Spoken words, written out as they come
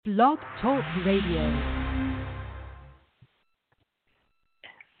Blog Talk Radio.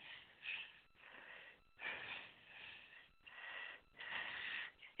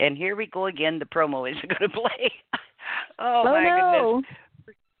 And here we go again. The promo isn't going to play. Oh, my goodness.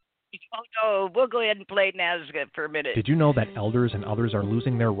 Oh, no. We'll go ahead and play NASGA for a minute. Did you know that elders and others are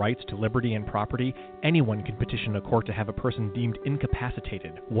losing their rights to liberty and property? Anyone can petition a court to have a person deemed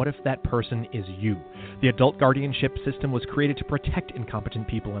incapacitated. What if that person is you? The adult guardianship system was created to protect incompetent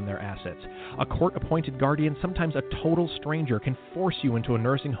people and their assets. A court-appointed guardian, sometimes a total stranger, can force you into a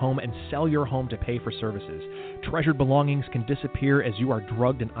nursing home and sell your home to pay for services. Treasured belongings can disappear as you are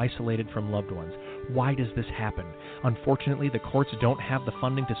drugged and isolated from loved ones. Why does this happen? Unfortunately, the courts don't have the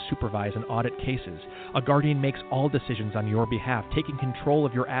funding to supervise and audit cases. A guardian makes all decisions on your behalf, taking control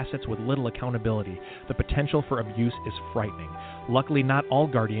of your assets with little accountability. The potential for abuse is frightening. Luckily, not all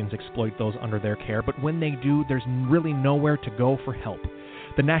guardians exploit those under their care, but when they do, there's really nowhere to go for help.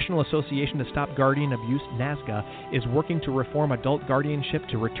 The National Association to Stop Guardian Abuse, NASGA, is working to reform adult guardianship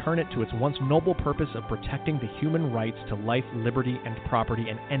to return it to its once noble purpose of protecting the human rights to life, liberty, and property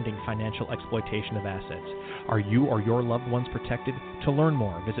and ending financial exploitation of assets. Are you or your loved ones protected? To learn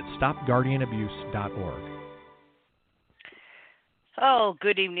more, visit stopguardianabuse.org. Oh,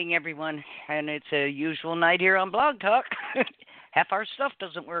 good evening, everyone. And it's a usual night here on Blog Talk. Half our stuff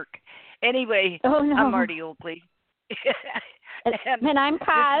doesn't work. Anyway, I'm Marty Oakley. And I'm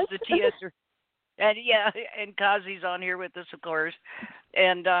Kaz. This is the TS, and Kazi's on here with us, of course.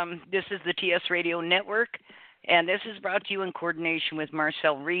 And this is the TS Radio Network, and this is brought to you in coordination with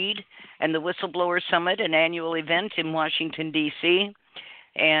Marcel Reed and the Whistleblower Summit, an annual event in Washington, D.C.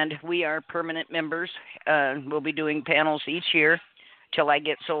 And we are permanent members. We'll be doing panels each year till I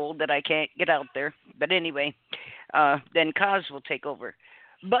get so old that I can't get out there. But anyway, then Kaz will take over.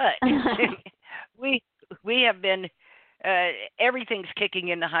 But we have been... everything's kicking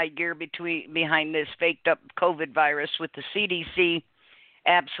into high gear behind this faked up COVID virus, with the CDC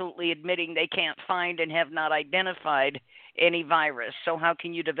absolutely admitting they can't find and have not identified any virus. So how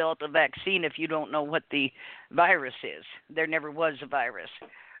can you develop a vaccine if you don't know what the virus is? There never was a virus.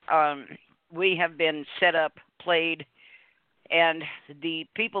 We have been set up, played, and the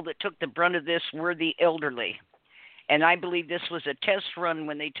people that took the brunt of this were the elderly. And I believe this was a test run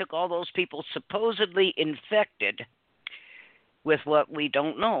when they took all those people supposedly infected with what we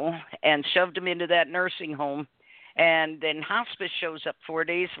don't know, and shoved them into that nursing home. And then hospice shows up 4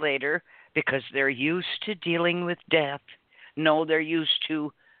 days later because they're used to dealing with death. No, they're used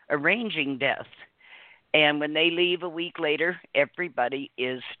to arranging death. And when they leave a week later, everybody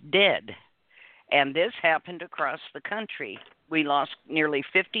is dead. And this happened across the country. We lost nearly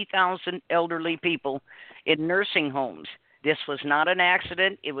 50,000 elderly people in nursing homes. This was not an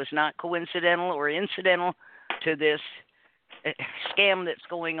accident. It was not coincidental or incidental to this scam that's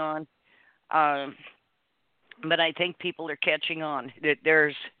going on, but I think people are catching on that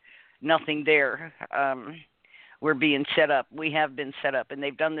there's nothing there. We're being set up. We have been set up, and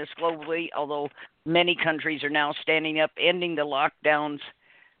they've done this globally, although many countries are now standing up, ending the lockdowns,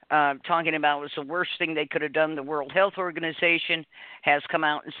 talking about it was the worst thing they could have done. The World Health Organization has come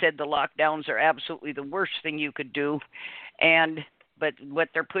out and said the lockdowns are absolutely the worst thing you could do, but what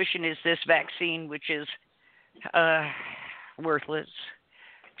they're pushing is this vaccine, which is worthless,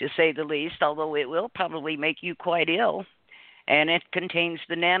 to say the least, although it will probably make you quite ill. And it contains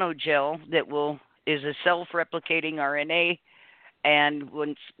the nanogel that is a self-replicating RNA, and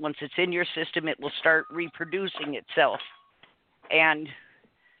once it's in your system, it will start reproducing itself. And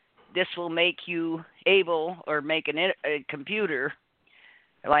this will make you able, or make a computer,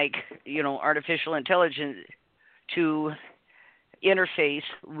 like, artificial intelligence, to interface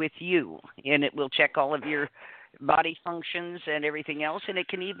with you, and it will check all of your body functions and everything else, and it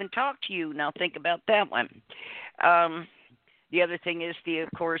can even talk to you. Now think about that one. The other thing is, of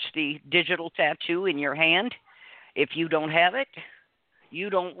course, the digital tattoo in your hand. If you don't have it, you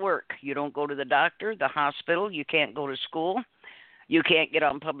don't work. You don't go to the doctor, the hospital. You can't go to school. You can't get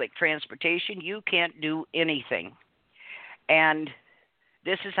on public transportation. You can't do anything. And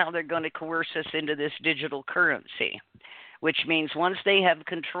this is how they're going to coerce us into this digital currency, which means once they have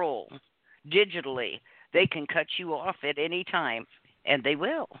control digitally, they can cut you off at any time, and they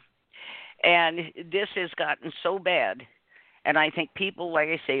will. And this has gotten so bad, and I think people, like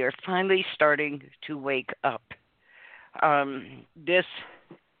I say, are finally starting to wake up. This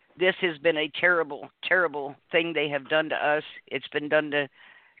has been a terrible, terrible thing they have done to us. It's been done to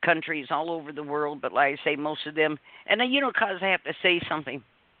countries all over the world, but like I say, most of them. And then, because I have to say something.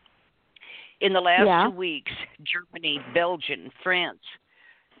 In the last 2 weeks, Germany, Belgium, France,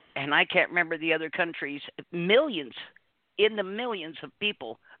 and I can't remember the other countries, millions in the millions of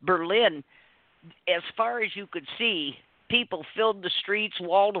people. Berlin, as far as you could see, people filled the streets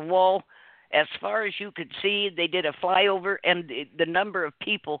wall to wall. As far as you could see, they did a flyover, and the number of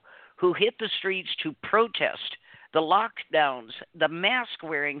people who hit the streets to protest the lockdowns, the mask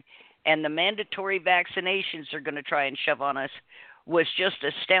wearing, and the mandatory vaccinations they're going to try and shove on us was just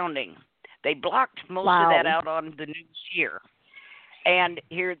astounding. They blocked most of that out on the news here. And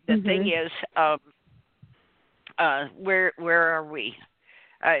here the thing is, where are we?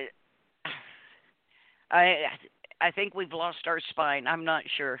 I think we've lost our spine. I'm not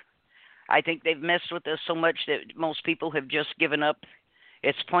sure. I think they've messed with us so much that most people have just given up.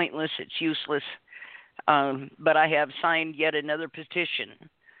 It's pointless. It's useless. But I have signed yet another petition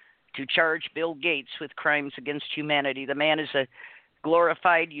to charge Bill Gates with crimes against humanity. The man is a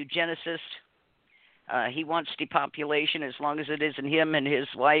glorified eugenicist. He wants depopulation as long as it isn't him and his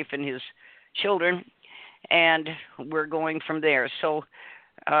wife and his children. And we're going from there. So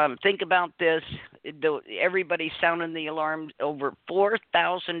think about this. Everybody's sounding the alarm. Over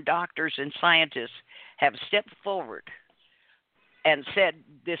 4,000 doctors and scientists have stepped forward and said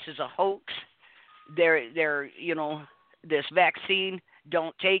this is a hoax. They're this vaccine,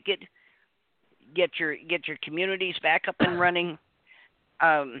 don't take it. Get your communities back up and running.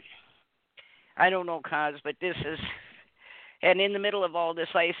 I don't know, Kaz, but this is, and in the middle of all this,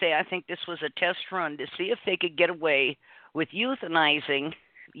 like I say, I think this was a test run to see if they could get away with euthanizing,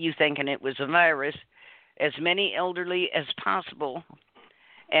 you thinking it was a virus, as many elderly as possible.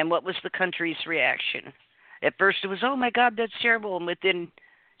 And what was the country's reaction? At first it was, oh my God, that's terrible. And within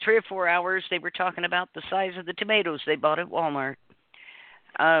 3 or 4 hours, they were talking about the size of the tomatoes they bought at Walmart.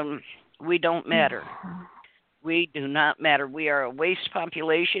 We don't matter. We do not matter. We are a waste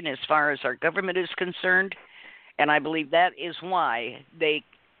population as far as our government is concerned. And I believe that is why they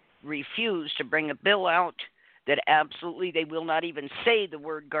refuse to bring a bill out that absolutely they will not even say the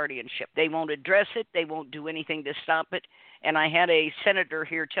word guardianship. They won't address it. They won't do anything to stop it. And I had a senator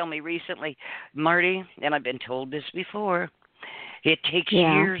here tell me recently, Marty, and I've been told this before, it takes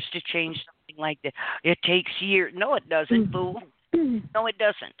years to change something like that. It takes years. No, it doesn't, fool. No, it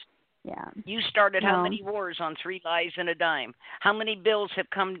doesn't. Yeah. You started how many wars on 3 lies and a dime? How many bills have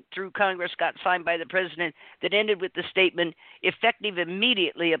come through Congress, got signed by the president, that ended with the statement, effective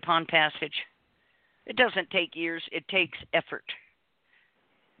immediately upon passage? It doesn't take years. It takes effort.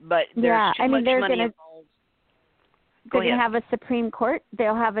 But there's too much money involved. They're going to have a Supreme Court.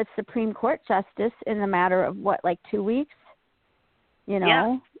 They'll have a Supreme Court justice in a matter of, 2 weeks? You know?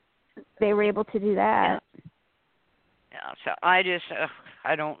 Yeah. They were able to do that. Yeah, so I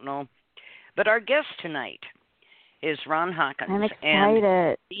don't know. But our guest tonight is Ron Hawkins. I'm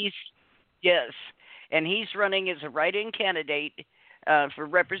excited. And he's running as a write-in candidate for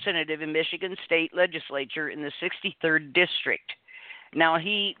representative in Michigan State Legislature in the 63rd District. Now,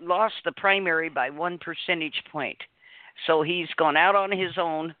 he lost the primary by 1 percentage point. So he's gone out on his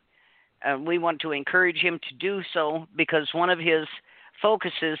own. We want to encourage him to do so because one of his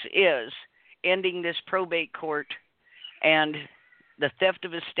focuses is ending this probate court and the theft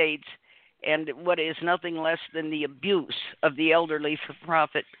of estates and what is nothing less than the abuse of the elderly for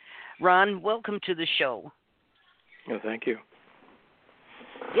profit. Ron, welcome to the show. Oh, thank you.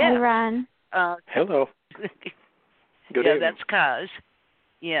 Yeah. Hey, Ron. Hello. Good evening. That's Kaz.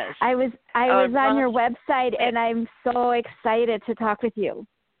 Yes. I was on your website, and I'm so excited to talk with you.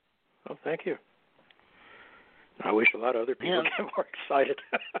 Oh, thank you. I wish a lot of other people get more excited.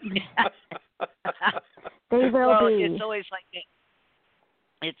 They will be. It's always like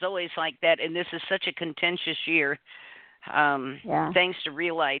that. It's always like that, and this is such a contentious year. Thanks to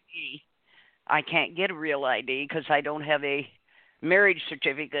Real ID, I can't get a Real ID because I don't have a marriage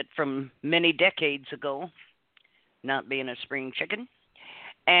certificate from many decades ago, not being a spring chicken.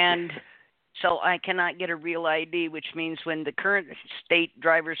 And so I cannot get a Real ID, which means when the current state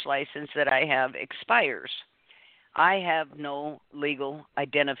driver's license that I have expires, I have no legal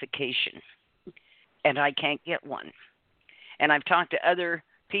identification, and I can't get one. And I've talked to other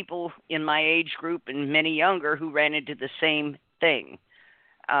people in my age group and many younger who ran into the same thing.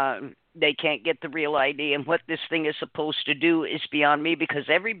 They can't get the Real ID, and what this thing is supposed to do is beyond me because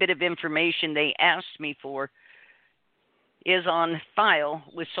every bit of information they asked me for is on file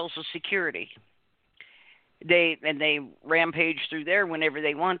with Social Security. They rampage through there whenever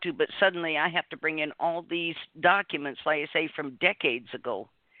they want to, but suddenly I have to bring in all these documents, like I say, from decades ago.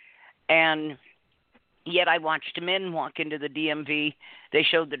 And yet I watched men walk into the DMV. They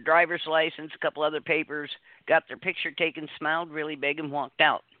showed the driver's license, a couple other papers, got their picture taken, smiled really big, and walked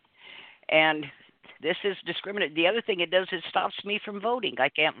out. And this is discriminatory. The other thing it does is stops me from voting. I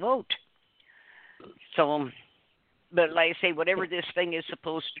can't vote. So But like I say, whatever this thing is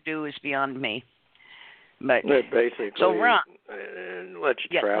supposed to do is beyond me. But it basically so Ron, lets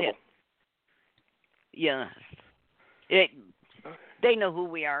you travel. Yeah. They know who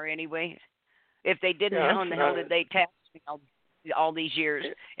we are anyway. If they didn't, how in the hell did they tax me all these years?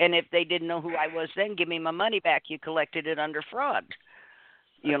 And if they didn't know who I was then, give me my money back. You collected it under fraud.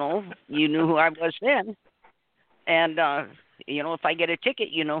 You know, you knew who I was then. And, you know, if I get a ticket,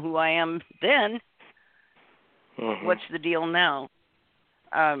 you know who I am then. Mm-hmm. What's the deal now?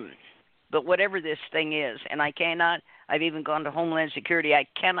 But whatever this thing is, and I've even gone to Homeland Security, I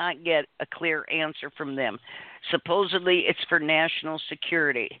cannot get a clear answer from them. Supposedly it's for national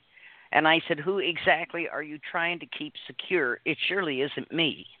security. And I said, who exactly are you trying to keep secure? It surely isn't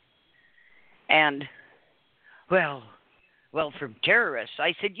me. And, well, from terrorists.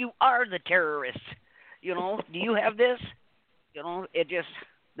 I said, you are the terrorists. You know, do you have this? You know,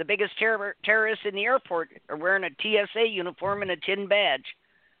 the biggest terrorists in the airport are wearing a TSA uniform and a tin badge.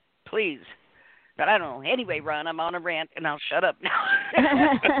 Please. But I don't know. Anyway, Ron, I'm on a rant, and I'll shut up now.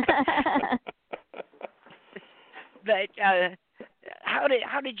 But how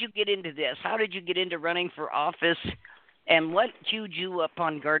did you get into this? How did you get into running for office, and what queued you up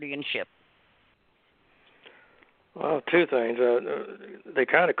on guardianship? Well, two things. They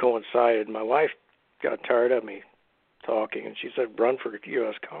kind of coincided. My wife got tired of me talking, and she said, run for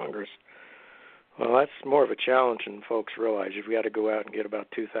U.S. Congress. Well, that's more of a challenge than folks realize. You've got to go out and get about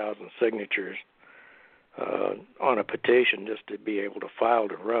 2,000 signatures on a petition just to be able to file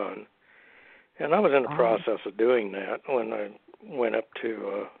to run. And I was in the process of doing that when I went up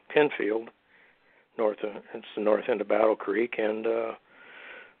to Penfield, it's the north end of Battle Creek, and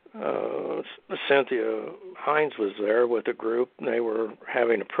Cynthia Hines was there with a group, and they were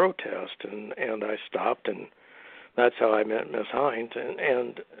having a protest, and I stopped, and that's how I met Miss Hines,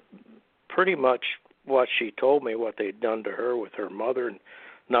 and pretty much what she told me, what they'd done to her with her mother and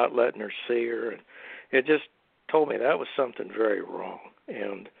not letting her see her, and it just told me that was something very wrong.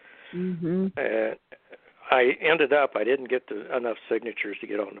 And I ended up, I didn't get enough signatures to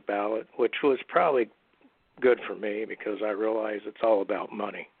get on the ballot, which was probably good for me because I realized it's all about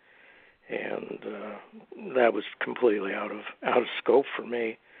money. And that was completely out of scope for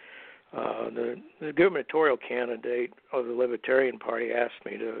me. The gubernatorial candidate of the Libertarian Party asked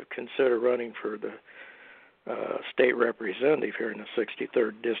me to consider running for the state representative here in the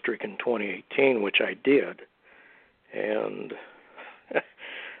 63rd District in 2018, which I did. And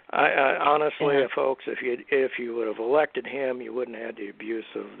I honestly, folks, if you would have elected him, you wouldn't have had the abuse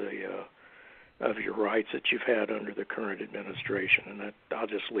of your rights that you've had under the current administration, and that I'll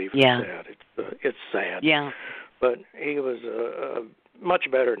just leave it at that. It's sad. Yeah. But he was much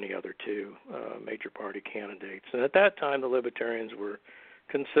better than the other two major party candidates, and at that time the Libertarians were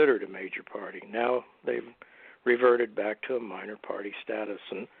considered a major party. Now they've reverted back to a minor party status,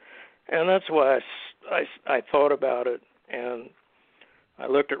 and that's why I thought about it, and I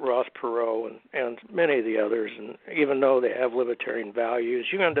looked at Ross Perot and many of the others, and even though they have libertarian values,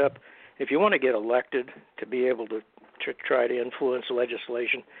 you end up, if you want to get elected to be able to try to influence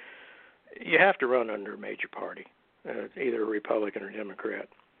legislation, you have to run under a major party, either a Republican or Democrat.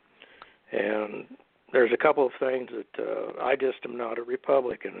 And there's a couple of things that I just am not a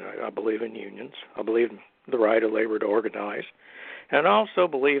Republican. I believe in unions. I believe in the right of labor to organize. And I also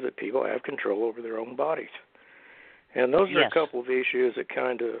believe that people have control over their own bodies. And those are a couple of issues that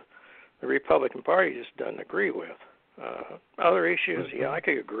kind of the Republican Party just doesn't agree with. Other issues, I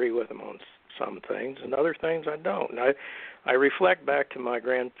could agree with them on some things, and other things I don't. And I reflect back to my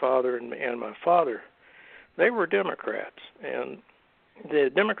grandfather and my father. They were Democrats, and the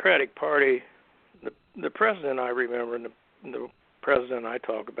Democratic Party, the president I remember, and the president I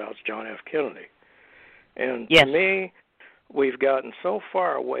talk about is John F. Kennedy. And to me, we've gotten so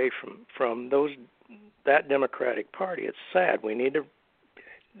far away from that Democratic Party. It's sad. We need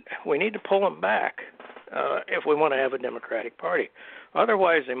to pull them back if we want to have a Democratic Party.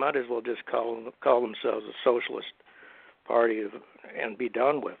 Otherwise, they might as well just call themselves a socialist party and be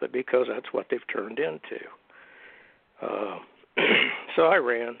done with it, because that's what they've turned into. So I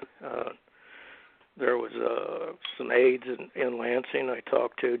ran. There was some aides in Lansing I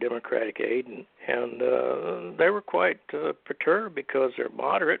talked to, Democratic aide, and they were quite perturbed because they're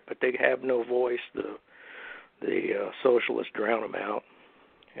moderate, but they have no voice. The socialists drown them out,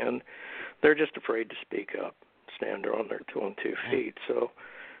 and they're just afraid to speak up, stand on their two feet. So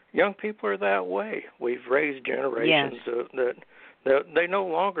young people are that way. We've raised generations that we're no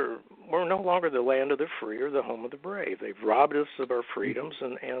longer the land of the free or the home of the brave. They've robbed us of our freedoms,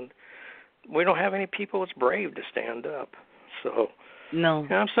 and we don't have any people that's brave to stand up. So no,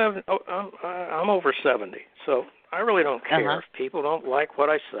 I'm over 70, so I really don't care if people don't like what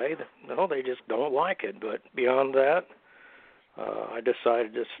I say. No, they just don't like it. But beyond that, I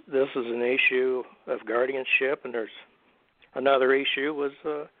decided this is an issue of guardianship, and there's another issue was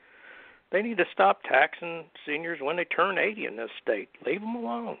they need to stop taxing seniors when they turn 80 in this state. Leave them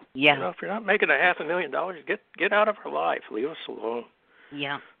alone. Yeah. If you're not making $500,000, get out of our life. Leave us alone.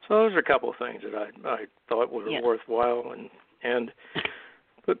 Yeah. So those are a couple of things that I thought were worthwhile.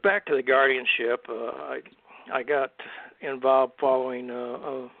 But back to the guardianship, I got involved following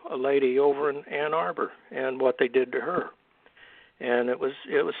a lady over in Ann Arbor and what they did to her, and it was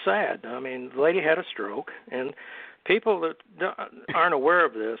sad. I mean, the lady had a stroke, and people that aren't aware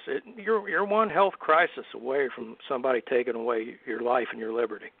of this, you're one health crisis away from somebody taking away your life and your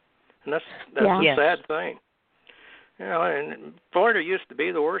liberty, and that's a sad thing. You know, and Florida used to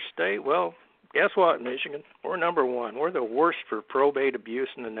be the worst state. Well, guess what, Michigan? We're number one. We're the worst for probate abuse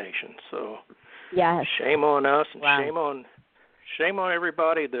in the nation. So, shame on us, and shame on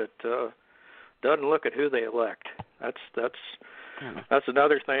everybody that doesn't look at who they elect. That's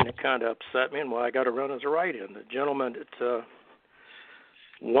another thing that kind of upset me, and why I got to run as a write-in. The gentleman that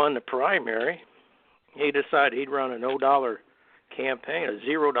won the primary, he decided he'd run a $0 campaign, a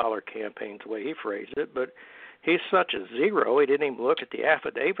 $0 campaign, is the way he phrased it. But he's such a zero, he didn't even look at the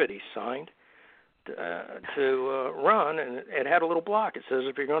affidavit he signed to run, and it had a little block. It says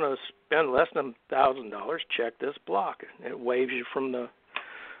if you're going to spend less than $1,000, check this block. It waives you from the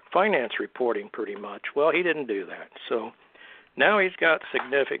finance reporting pretty much. Well, he didn't do that. So now he's got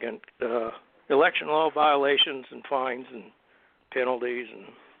significant election law violations and fines and penalties, and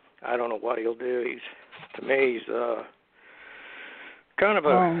I don't know what he'll do. To me, he's kind of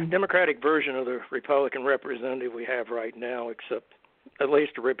a Democratic version of the Republican representative we have right now, except at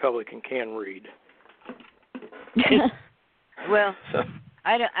least a Republican can read. Well,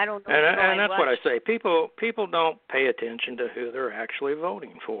 I don't know. And that's what I say. People don't pay attention to who they're actually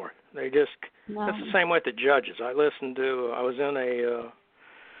voting for. They just that's the same with the judges. I was in a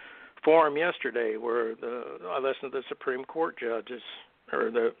forum yesterday where I listened to the Supreme Court judges,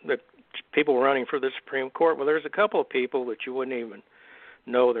 or the people running for the Supreme Court. Well, there's a couple of people that you wouldn't even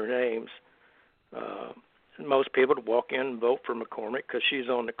know their names. Most people would walk in and vote for McCormick because she's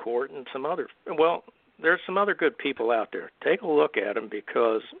on the court, and there's some other good people out there. Take a look at them,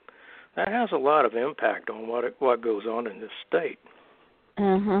 because that has a lot of impact on what goes on in this state.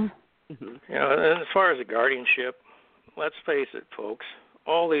 Mm-hmm. You know, and as far as the guardianship, let's face it, folks,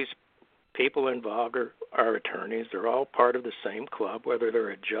 all these people involved are attorneys. They're all part of the same club, whether they're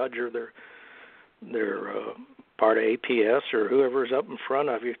a judge or they're part of APS or whoever's up in front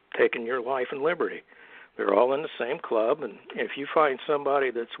of you taking your life and liberty. They're all in the same club, and if you find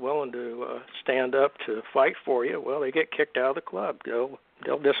somebody that's willing to stand up to fight for you, well, they get kicked out of the club. They'll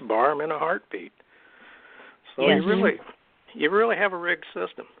disbar them in a heartbeat. So you really have a rigged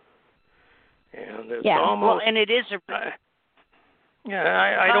system, and it's almost and it is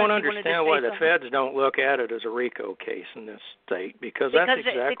I don't understand why the feds don't look at it as a RICO case in this state, because that's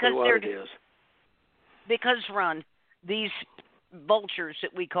exactly what it is. Because, Ron, these vultures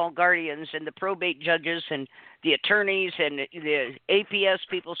that we call guardians, and the probate judges and the attorneys and the APS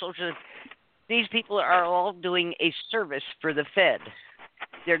people, these people are all doing a service for the Fed.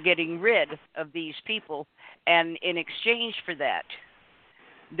 They're getting rid of these people, and in exchange for that,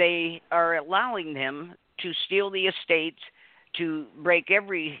 they are allowing them to steal the estates, to break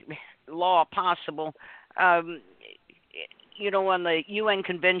every law possible. On the UN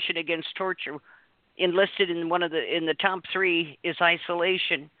Convention Against Torture, enlisted in the top 3 is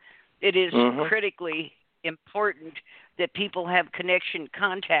isolation. It is critically important that people have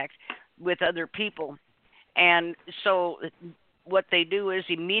contact with other people, and so what they do is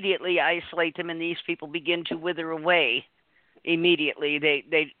immediately isolate them, and these people begin to wither away immediately.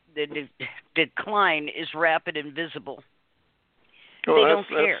 The decline is rapid and visible. They don't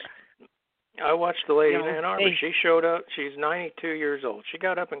care. I watched the lady in Ann Arbor. She showed up. She's 92 years old. She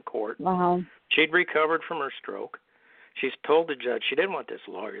got up in court. Wow. She'd recovered from her stroke. She's told the judge she didn't want this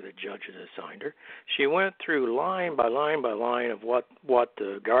lawyer the judge had assigned her. She went through line by line by line of what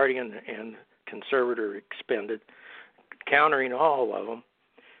the guardian and conservator expended, countering all of them.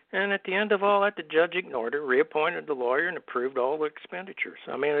 And at the end of all that, the judge ignored her, reappointed the lawyer, and approved all the expenditures.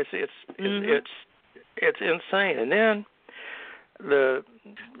 I mean, it's insane. And then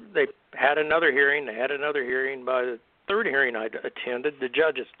they had another hearing. They had another hearing. By the third hearing I attended, the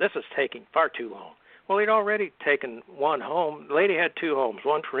judges, this is taking far too long. Well, they'd already taken one home. The lady had 2 homes,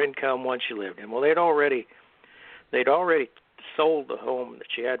 one for income, one she lived in. Well, they'd already sold the home that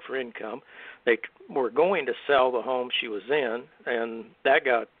she had for income. They were going to sell the home she was in, and that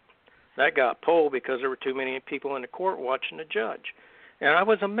that got pulled because there were too many people in the court watching the judge. And I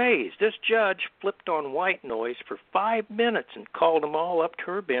was amazed. This judge flipped on white noise for 5 minutes and called them all up to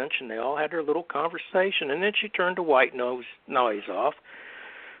her bench, and they all had their little conversation. And then she turned the white noise off,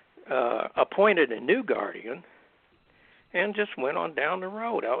 appointed a new guardian, and just went on down the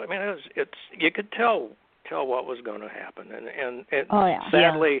road. I mean, it's you could tell what was going to happen. And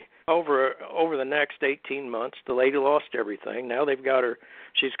sadly, over the next 18 months, the lady lost everything. Now they've got her.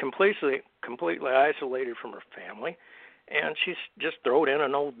 She's completely isolated from her family. And she's just thrown in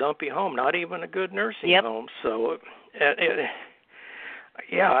an old dumpy home, not even a good nursing home. So,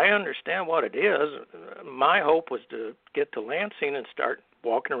 I understand what it is. My hope was to get to Lansing and start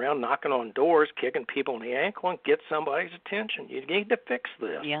walking around, knocking on doors, kicking people in the ankle, and get somebody's attention. You need to fix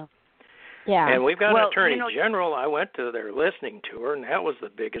this. Yeah. And we've got an attorney general. I went to their listening tour, and that was the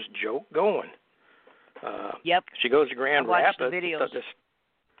biggest joke going. She goes to Grand Rapids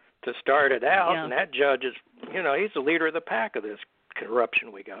to start it out, and that judge is, he's the leader of the pack of this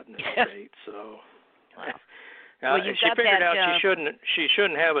corruption we got in this state. So she figured out she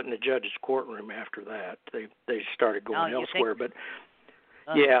shouldn't have it in the judge's courtroom after that. They started going elsewhere, but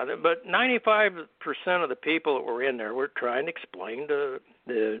 95% of the people that were in there were trying to explain to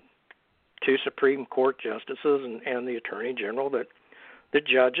the two Supreme Court justices and the Attorney General that the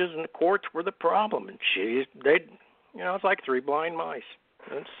judges and the courts were the problem, and it's like three blind mice.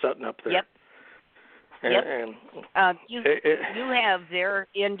 It's sitting up there. You have there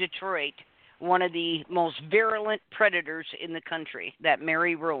in Detroit one of the most virulent predators in the country, that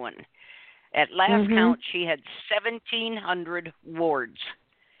Mary Rowan. At last count, she had 1,700 wards,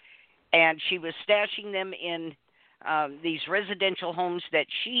 and she was stashing them in these residential homes that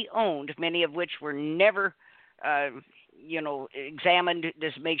she owned, many of which were never, examined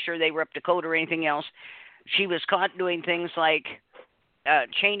to make sure they were up to code or anything else. She was caught doing things like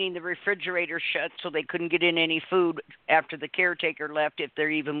chaining the refrigerator shut so they couldn't get in any food after the caretaker left, if there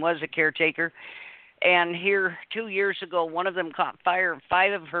even was a caretaker. And here 2 years ago, one of them caught fire.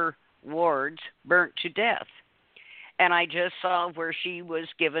 5 of her wards burnt to death. And I just saw where she was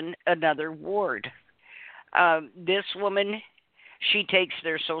given another ward. This woman, she takes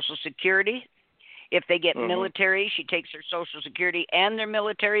their Social Security. If they get military, she takes their Social Security and their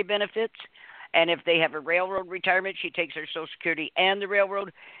military benefits. And if they have a railroad retirement, she takes their Social Security and the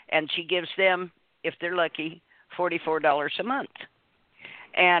railroad, and she gives them, if they're lucky, $44 a month.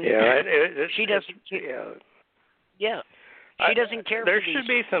 And she doesn't. She doesn't care. There should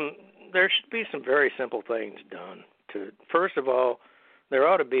be some very simple things done. First of all, there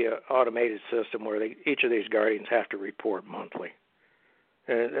ought to be an automated system where each of these guardians have to report monthly.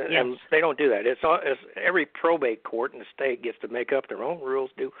 And they don't do that. It's every probate court in the state gets to make up their own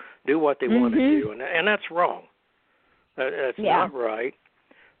rules, do what they want to do, and that's wrong. That's not right.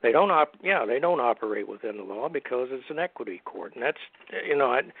 They don't operate within the law because it's an equity court, and that's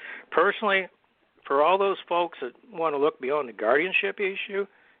personally, for all those folks that want to look beyond the guardianship issue,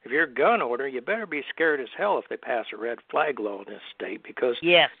 if you're a gun owner, you better be scared as hell if they pass a red flag law in this state, because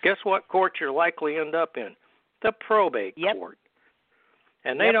guess what court you're likely end up in? The probate court.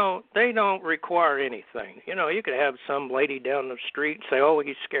 And they don't require anything. You could have some lady down the street say, "Oh,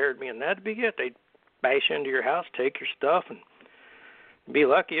 he scared me," and that'd be it. They'd bash into your house, take your stuff, and be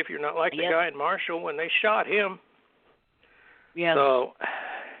lucky if you're not like the guy in Marshall when they shot him. So,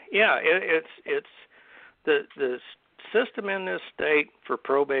 it's the system in this state for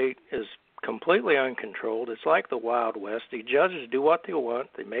probate is completely uncontrolled. It's like the Wild West. The judges do what they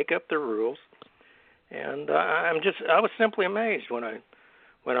want. They make up their rules, and I was simply amazed when I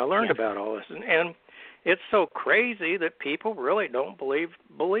learned about all this, and it's so crazy that people really don't believe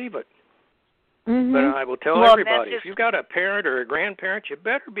it. But I will tell everybody, if you've got a parent or a grandparent, you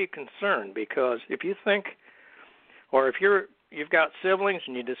better be concerned, because if you think, or if you've got siblings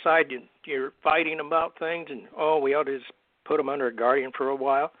and you decide you're fighting about things, and we ought to just put them under a guardian for a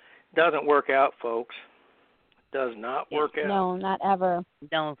while, it doesn't work out, folks. It does not work out. No, not ever.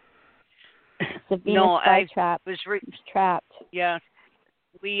 No. The Venus flytrap was trapped. Yeah.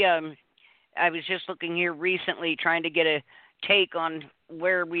 I was just looking here recently trying to get a take on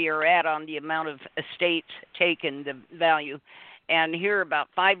where we are at on the amount of estates taken, the value. And here about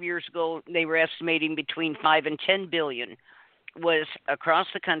 5 years ago, they were estimating between 5 and 10 billion was across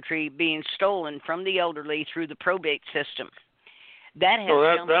the country being stolen from the elderly through the probate system. That has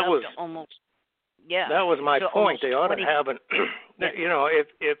jumped up to almost, that was my point. They ought to have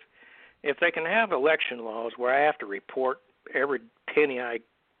if they can have election laws where I have to report every penny I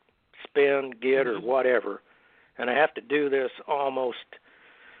spend, get, or whatever, and I have to do this almost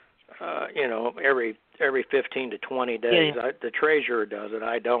every 15 to 20 days. Yeah. The treasurer does it.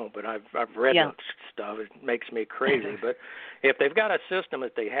 I don't, but I've read that stuff. It makes me crazy. But if they've got a system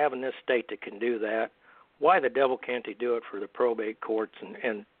that they have in this state that can do that, why the devil can't they do it for the probate courts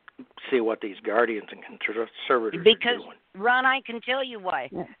and see what these guardians and conservators are doing? Ron, I can tell you why.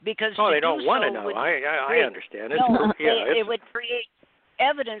 Because they don't want to know. I understand. It would create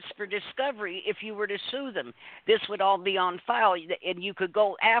evidence for discovery if you were to sue them. This would all be on file, and you could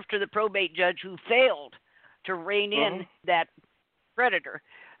go after the probate judge who failed to rein in that predator.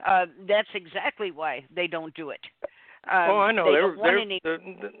 That's exactly why they don't do it. I know.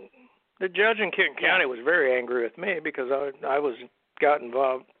 The judge in Kent County was very angry with me because I got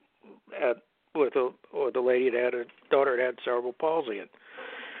involved with a lady that had a daughter that had cerebral palsy, and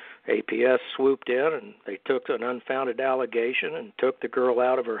APS swooped in and they took an unfounded allegation and took the girl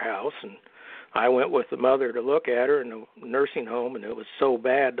out of her house, and I went with the mother to look at her in the nursing home, and it was so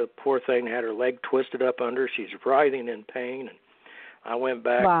bad the poor thing had her leg twisted up under her. She's writhing in pain, and I went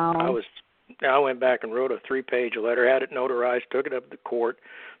back. Wow. I went back and wrote a 3-page letter, had it notarized, took it up to court.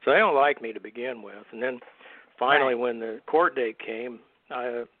 So they don't like me to begin with. And then finally, when the court date came,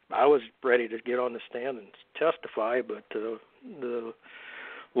 I was ready to get on the stand and testify, but the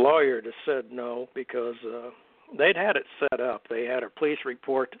lawyer just said no because they'd had it set up. They had a police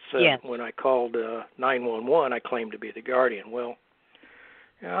report that said when I called 911, I claimed to be the guardian. Well,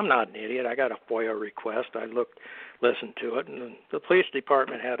 I'm not an idiot. I got a FOIA request. I listened to it, and the police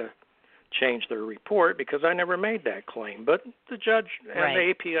department had to change their report because I never made that claim. But the judge and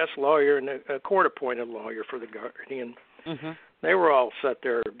the APS lawyer and the court-appointed lawyer for the guardian, they were all sat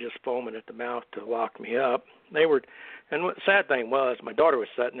there just foaming at the mouth to lock me up. And the sad thing was, my daughter was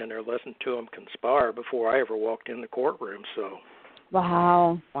sitting in there listening to them conspire before I ever walked in the courtroom. So,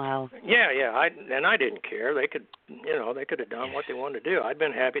 wow. Yeah. I didn't care. They could have done what they wanted to do. I'd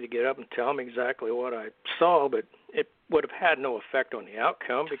been happy to get up and tell them exactly what I saw, but it would have had no effect on the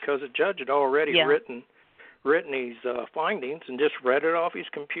outcome because the judge had already written these findings and just read it off his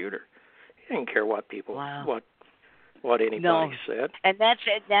computer. He didn't care what people what anybody said. And that's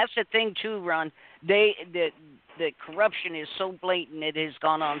the thing too, Ron. The corruption is so blatant. It has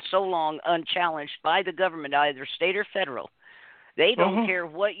gone on so long unchallenged by the government, either state or federal. They don't care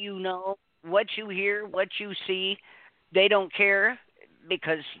what you know, what you hear, what you see. They don't care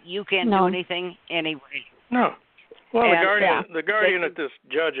because you can't do anything anyway. No. Well, the guardian that this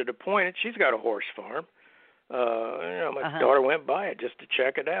judge had appointed, she's got a horse farm. My daughter went by it just to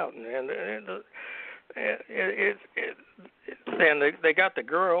check it out, and they got the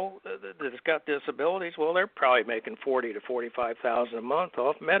girl that's got disabilities. Well, they're probably making $40,000 to $45,000 a month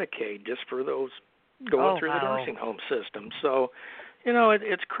off Medicaid just for those going through the nursing home system. So,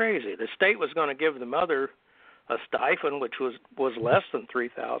 it's crazy. The state was going to give the mother a stipend, which was less than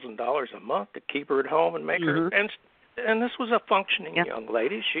 $3,000 a month to keep her at home and make her. And this was a functioning young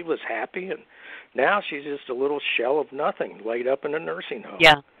lady. She was happy, and now she's just a little shell of nothing laid up in a nursing home.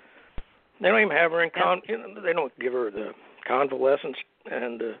 Yeah. They don't even have her in they don't give her the convalescence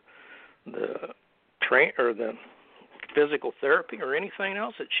and the physical therapy or anything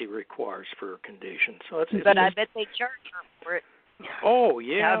else that she requires for her condition. So but I bet they charge her for it. Oh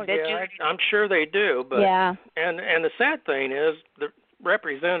yeah, I'm sure they do. But and the sad thing is the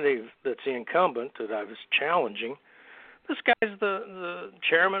representative that's the incumbent that I was challenging. This guy's the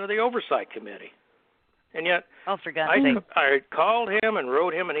chairman of the oversight committee. And yet, for God's sake. I called him and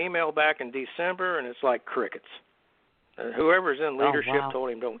wrote him an email back in December, and it's like crickets. Whoever's in leadership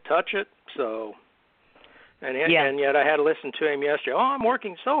told him don't touch it. So, and yet I had to listen to him yesterday. Oh, I'm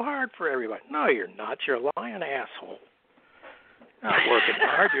working so hard for everybody. No, you're not. You're a lying asshole. You're not working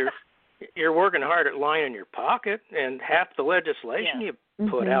hard. You're working hard at lining your pocket, and half the legislation you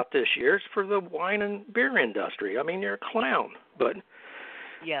put out this year is for the wine and beer industry. I mean, you're a clown. But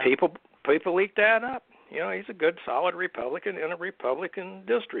people eat that up. He's a good, solid Republican in a Republican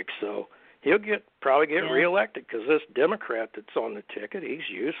district, so he'll probably get reelected because this Democrat that's on the ticket, he's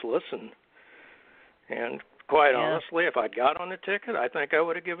useless. And quite honestly, if I'd got on the ticket, I think I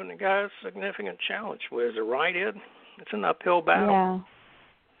would have given the guy a significant challenge. Whereas the right end, it's an uphill battle.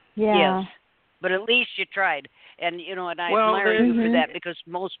 Yeah. Yes, but at least you tried, and and I admire you for that because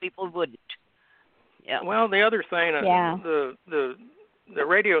most people wouldn't. Yeah. Well, the other thing, the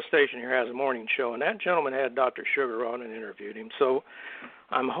radio station here has a morning show, and that gentleman had Dr. Sugar on and interviewed him. So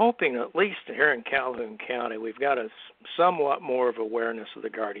I'm hoping at least here in Calhoun County we've got a somewhat more of awareness of the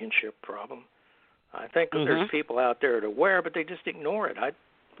guardianship problem. I think there's people out there that are aware, but they just ignore it. I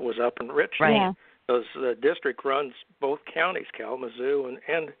was up in Richmond because the district runs both counties, Kalamazoo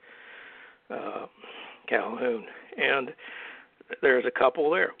and Calhoun. And there's a couple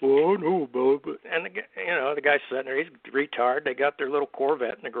there. Oh no, Bob. And the guy's sitting there. He's retired. They got their little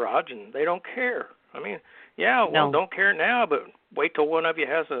Corvette in the garage, and they don't care. I mean, yeah, well, No. don't care now, but wait till one of you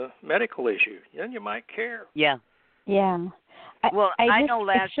has a medical issue, then you might care. Yeah. Yeah. I know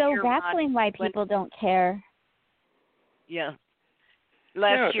last it's so year, baffling why people don't care. Yeah.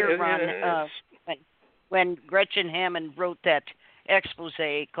 Last year, Ron, when Gretchen Hammond wrote that expose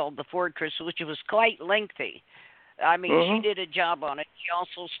called The Fortress, which was quite lengthy. I mean, she did a job on it. She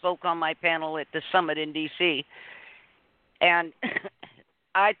also spoke on my panel at the summit in D.C. And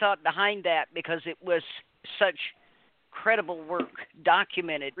I thought behind that, because it was such credible work,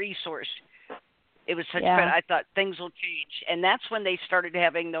 documented, resourced, it was such I thought things will change. And that's when they started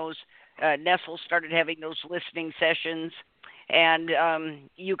having those, Nestle started having those listening sessions. And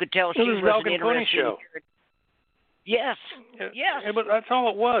you could tell she wasn't Dog and Pony interested. Show. Yes. Yes. But that's all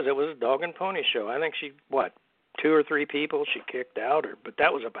it was. It was a Dog and Pony Show. I think she, 2 or 3 people she kicked out, but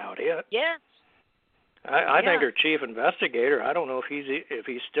that was about it. Yes. I think her chief investigator, I don't know if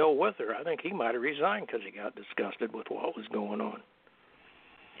he's still with her. I think he might have resigned because he got disgusted with what was going on.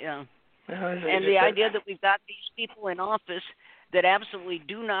 Yeah. And the idea that we've got these people in office that absolutely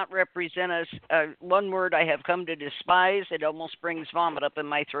do not represent us, one word I have come to despise, it almost brings vomit up in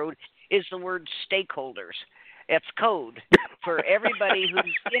my throat, is the word stakeholders. It's code for everybody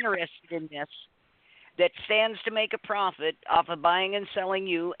who's interested in this, that stands to make a profit off of buying and selling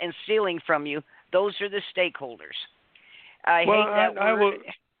you and stealing from you. Those are the stakeholders. I hate that word.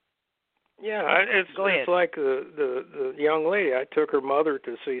 Go ahead. It's like the young lady. I took her mother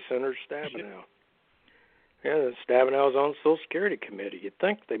to see Senator Stabenow. Yeah, Stabenow's on the Social Security Committee. You'd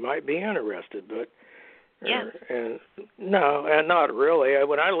think they might be interested, but no, not really.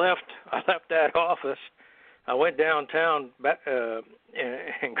 When I left that office. I went downtown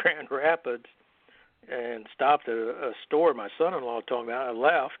in Grand Rapids and stopped at a store my son-in-law told me. I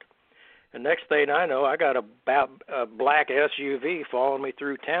left. And next thing I know, I got a black SUV following me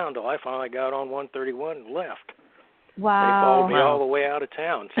through town till I finally got on 131 and left. Wow. They followed me all the way out of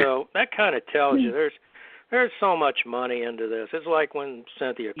town. So that kind of tells you there's so much money into this. It's like when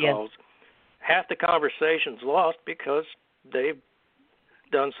Cynthia calls. Half the conversation's lost because they've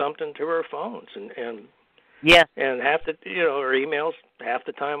done something to her phones. And half the, her emails, half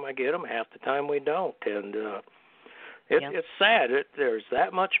the time I get them, half the time we don't. And it's sad. There's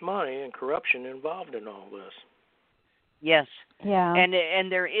that much money and corruption involved in all this. Yes. Yeah.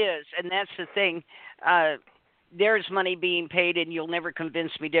 And there is, and that's the thing. There's money being paid, and you'll never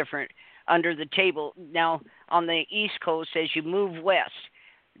convince me different, under the table. Now, on the East Coast, as you move west,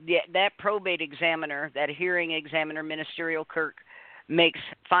 that probate examiner, that hearing examiner, ministerial clerk, makes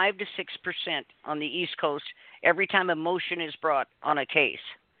 5 to 6% on the East Coast every time a motion is brought on a case.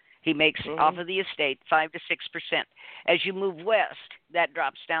 He makes off of the estate 5 to 6%. As you move west, that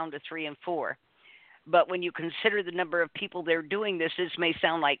drops down to 3 and 4. But when you consider the number of people they're doing this may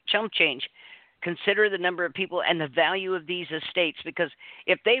sound like chump change. Consider the number of people and the value of these estates, because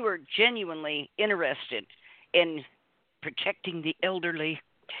if they were genuinely interested in protecting the elderly,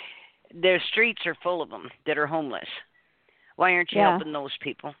 their streets are full of them that are homeless. Why aren't you helping those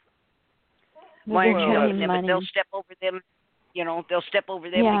people? Why aren't you helping them? But they'll step over them. They'll step over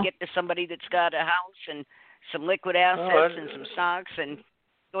them to get to somebody that's got a house and some liquid assets and some stocks. And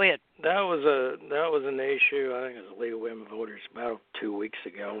go ahead. That was an issue. I think it was League of Women Voters about 2 weeks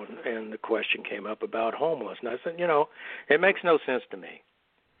ago, and the question came up about homeless. And I said, it makes no sense to me,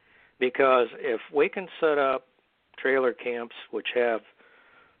 because if we can set up trailer camps which have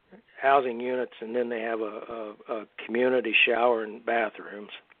housing units and then they have a community shower and bathrooms,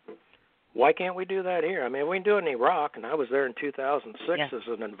 why can't we do that here? I mean, we can do it in Iraq, and I was there in 2006 as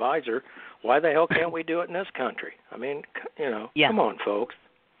an advisor. Why the hell can't we do it in this country? I mean, come on, folks.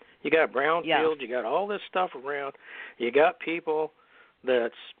 You got brownfields, you got all this stuff around. You got people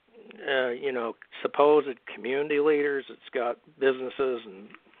that's, supposed community leaders. It's got businesses, and,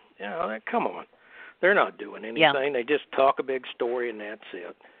 come on. They're not doing anything. Yeah. They just talk a big story, and that's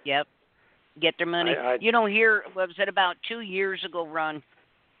it. Yep. Get their money. Here, was it about 2 years ago, Ron?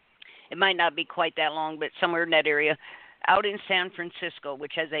 It might not be quite that long, but somewhere in that area, out in San Francisco,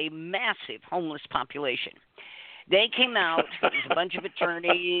 which has a massive homeless population. They came out, it was a bunch of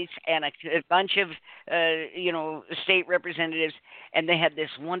attorneys and a bunch of, state representatives, and they had this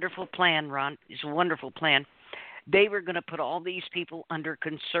wonderful plan, Ron, this wonderful plan. They were going to put all these people under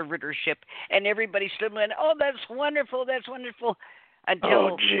conservatorship, and everybody stood and went, oh, that's wonderful,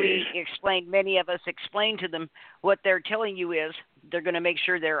 until many of us explained to them what they're telling you is they're going to make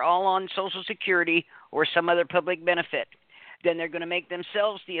sure they're all on Social Security or some other public benefit. Then they're going to make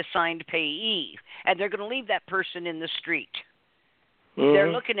themselves the assigned payee, and they're going to leave that person in the street.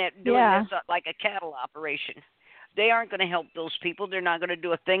 They're looking at doing this like a cattle operation. They aren't going to help those people. They're not going to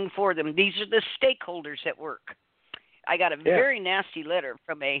do a thing for them. These are the stakeholders at work. I got a very nasty letter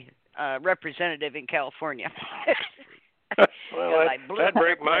from a representative in California. Well, that'd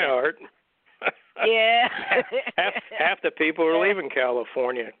break my heart. Yeah. half the people are leaving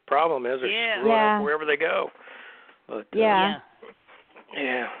California. Problem is they're screwing up wherever they go. But, yeah.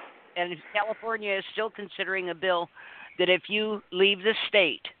 And California is still considering a bill that if you leave the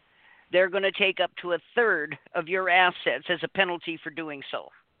state, they're going to take up to a third of your assets as a penalty for doing so.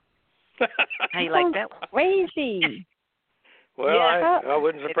 How you like that? Crazy. Well, I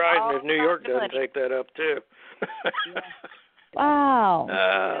wouldn't surprise me if New York doesn't take that up too.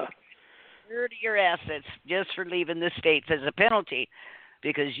 Wow. Third of your assets just for leaving the states as a penalty,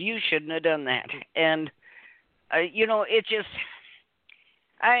 because you shouldn't have done that. And it just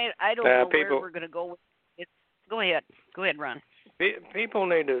I don't know where we're going to go with it. Go ahead, Ron.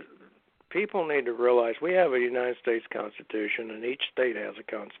 People need to realize we have a United States Constitution, and each state has a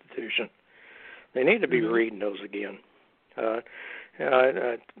Constitution. They need to be reading those again.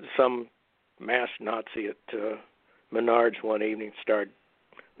 Some mass Nazi at Menards one evening started.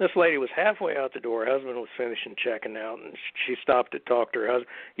 This lady was halfway out the door. Her husband was finishing checking out, and she stopped to talk to her husband.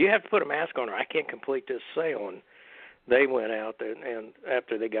 You have to put a mask on, or I can't complete this sale. And they went out there, and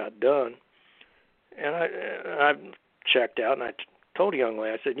after they got done, and I checked out, and I told a young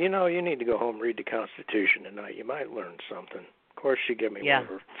lady, I said, you need to go home and read the Constitution tonight. You might learn something. Of course, she gave me one of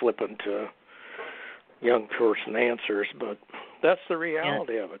her flippant young person answers, but that's the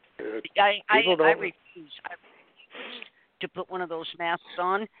reality of it. I refuse to put one of those masks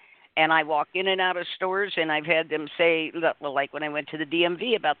on, and I walk in and out of stores, and I've had them say, like when I went to the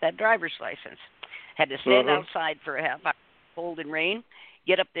DMV about that driver's license, had to stand outside for a half hour, cold and rain,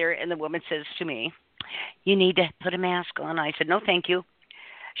 get up there, and the woman says to me, you need to put a mask on. I said, no, thank you.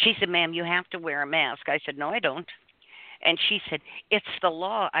 She said, ma'am, you have to wear a mask. I said, no, I don't. And she said, it's the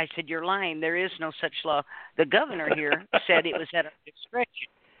law. I said, you're lying. There is no such law. The governor here said it was at our discretion.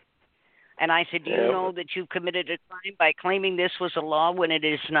 And I said, do you know that you committed a crime by claiming this was a law when it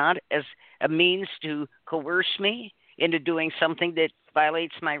is not, as a means to coerce me into doing something that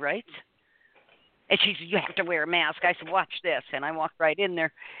violates my rights? And she said, you have to wear a mask. I said, watch this. And I walked right in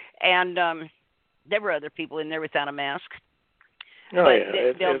there. And there were other people in there without a mask. Oh,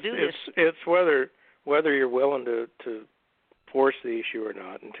 but they'll do this. It's whether you're willing to force the issue or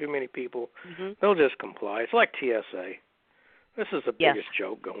not. And too many people, they'll just comply. It's like TSA. This is the biggest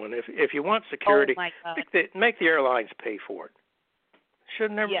joke going. If you want security, make the airlines pay for it.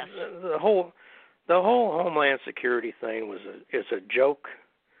 Shouldn't there? Yes. The whole Homeland Security thing is a joke.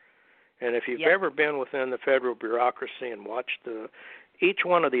 And if you've ever been within the federal bureaucracy and watched each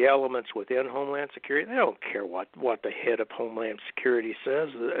one of the elements within Homeland Security, they don't care what the head of Homeland Security says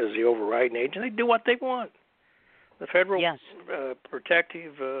as the overriding agent. They do what they want. The Federal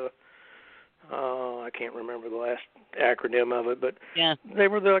Protective, I can't remember the last acronym of it, but they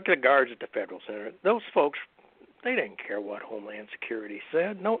were like the guards at the Federal Center. Those folks, they didn't care what Homeland Security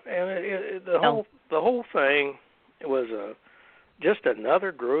said. No, and the whole thing was just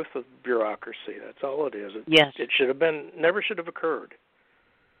another growth of bureaucracy. That's all it is. It should have never should have occurred.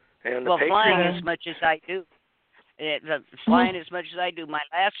 And flying as much as I do. Flying as much as I do. My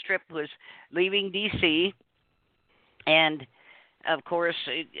last trip was leaving D.C., and, of course,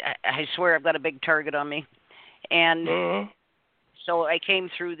 I swear I've got a big target on me. And so I came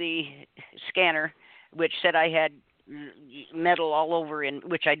through the scanner, which said I had metal all over,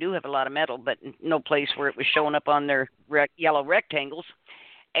 which I do have a lot of metal, but no place where it was showing up on their yellow rectangles.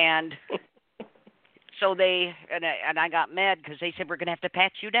 And so I got mad because they said, we're going to have to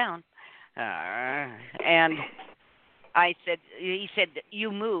pat you down. And he said,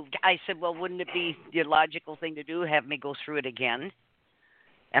 you moved. I said, well, wouldn't it be the logical thing to do, have me go through it again?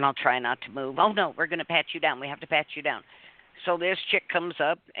 And I'll try not to move. Oh, no, we're going to pat you down. We have to pat you down. So this chick comes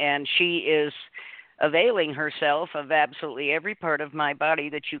up, and she is availing herself of absolutely every part of my body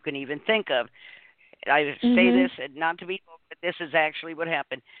that you can even think of. I say this, not to be, but this is actually what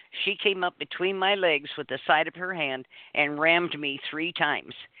happened. She came up between my legs with the side of her hand and rammed me 3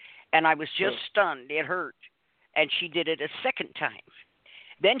 times. And I was just stunned. It hurt. And she did it a second time.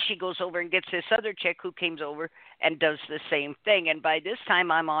 Then she goes over and gets this other chick who comes over and does the same thing. And by this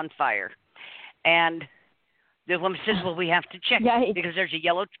time, I'm on fire. And the woman says, well, we have to check because there's a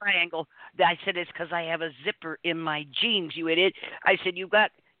yellow triangle. I said, it's because I have a zipper in my jeans, you idiot. I said, you've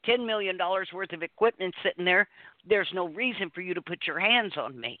got $10 million worth of equipment sitting there. There's no reason for you to put your hands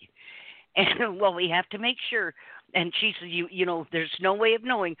on me. And, well, we have to make sure. And she said, you know, there's no way of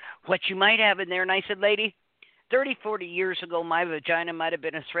knowing what you might have in there. And I said, lady, 30, 40 years ago, my vagina might have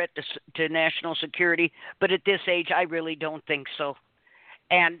been a threat to national security, but at this age, I really don't think so.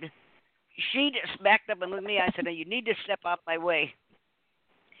 And she just backed up and looked at me. I said, "You need to step out my way."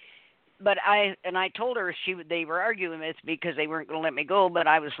 But I told her they were arguing with me because they weren't going to let me go, but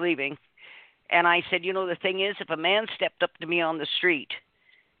I was leaving. And I said, the thing is, if a man stepped up to me on the street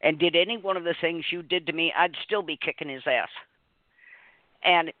and did any one of the things you did to me, I'd still be kicking his ass.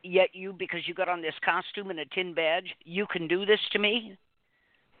 And yet you, because you got on this costume and a tin badge, you can do this to me?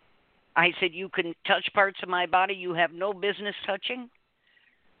 I said, you can touch parts of my body you have no business touching?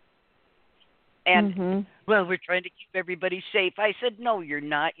 And, well, we're trying to keep everybody safe. I said, no, you're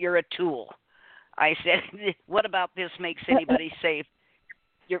not. You're a tool. I said, what about this makes anybody safe?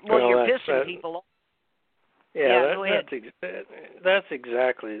 You're pissing people off. Yeah, go ahead. That's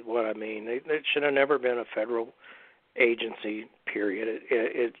exactly what I mean. It should have never been a federal agency, period.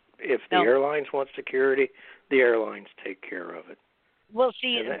 If the airlines want security, the airlines take care of it. Well,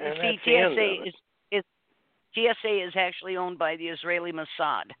 TSA is actually owned by the Israeli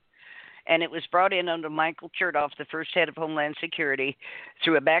Mossad. And it was brought in under Michael Chertoff, the first head of Homeland Security,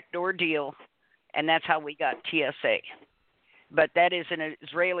 through a backdoor deal, and that's how we got TSA. But that is an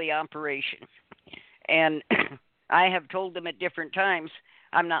Israeli operation. And I have told them at different times,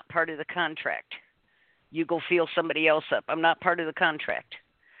 I'm not part of the contract. You go feel somebody else up. I'm not part of the contract.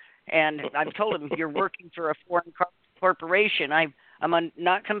 And I've told them, you're working for a foreign corporation. I'm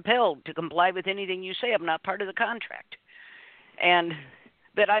not compelled to comply with anything you say. I'm not part of the contract.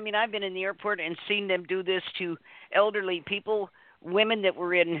 But, I mean, I've been in the airport and seen them do this to elderly people, women that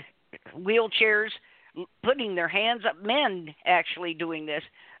were in wheelchairs, putting their hands up, men actually doing this,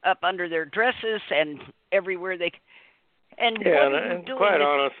 up under their dresses and everywhere they – and quite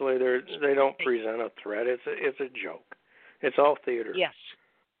honestly, they don't present a threat. It's a joke. It's all theater. Yes.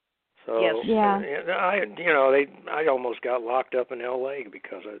 So, yes. Yeah. I almost got locked up in L.A.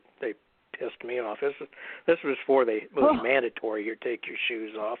 because they pissed me off. This was before it was mandatory. You take your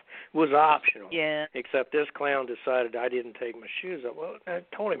shoes off. It was optional. Yeah. Except this clown decided I didn't take my shoes off. Well, I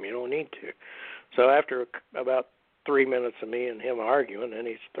told him you don't need to. So after about 3 minutes of me and him arguing, then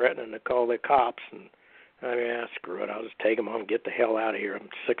he's threatening to call the cops. And I mean, screw it. I'll just take them home and get the hell out of here. I'm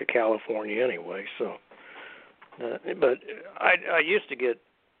sick of California anyway. So, but I used to get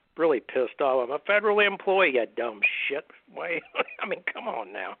really pissed off. I'm a federal employee, you dumb shit. Why? I mean, come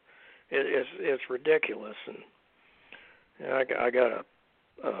on now. It's ridiculous. And I got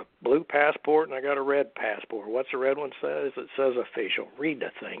a blue passport and I got a red passport. What's the red one says? It says official. Read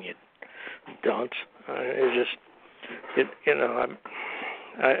the thing, you dunce.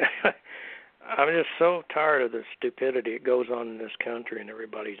 I'm just so tired of the stupidity that goes on in this country, and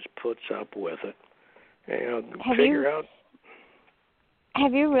everybody just puts up with it.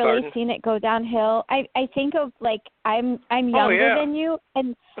 Have you really seen it go downhill? I think of I'm younger than you,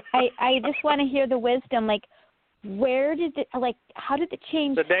 and I just want to hear the wisdom. Where did it how did the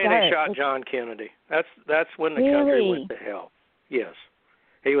change start? The day they shot John Kennedy. That's when the country went to hell. Yes,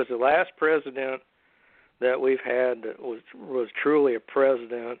 he was the last president that we've had that was truly a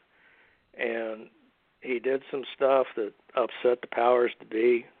president, and he did some stuff that upset the powers to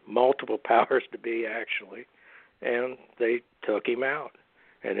be, multiple powers to be actually, and they took him out.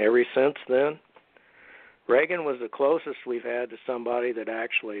 And ever since then, Reagan was the closest we've had to somebody that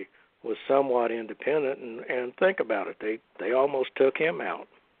actually was somewhat independent. And think about it, they almost took him out.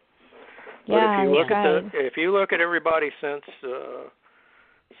 Yeah, but if you look at everybody since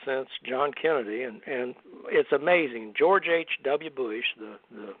John Kennedy, and it's amazing. George H.W. Bush,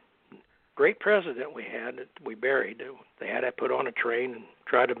 the great president we had that we buried, they had to put on a train and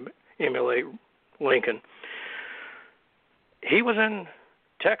try to emulate Lincoln. He was in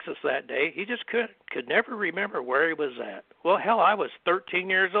Texas that day. He just could never remember where he was at. Well, hell, I was 13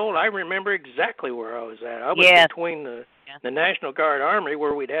 years old. I remember exactly where I was at. I was between the National Guard Army,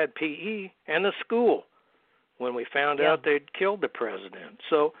 where we'd had PE, and the school when we found out they'd killed the president.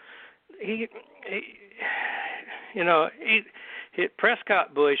 So he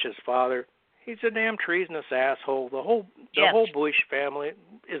Prescott Bush, his father, he's a damn treasonous asshole. The whole Bush family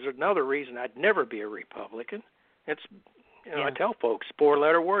is another reason I'd never be a Republican. It's I tell folks,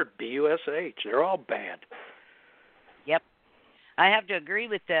 4-letter word, B-U-S-H. They're all bad. Yep. I have to agree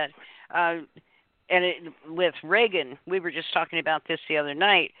with that. With Reagan, we were just talking about this the other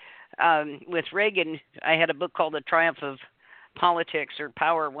night. With Reagan, I had a book called The Triumph of Politics or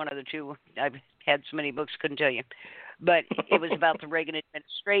Power, one of the two. I've had so many books, couldn't tell you. But it was about the Reagan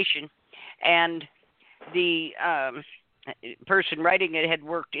administration. And the person writing it had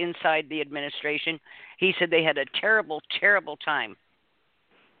worked inside the administration. He said they had a terrible, terrible time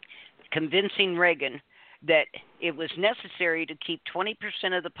convincing Reagan that it was necessary to keep 20%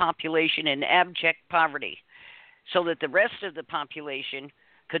 of the population in abject poverty so that the rest of the population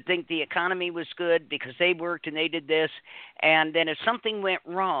could think the economy was good because they worked and they did this. And then if something went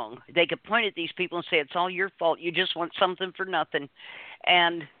wrong, they could point at these people and say, it's all your fault. You just want something for nothing.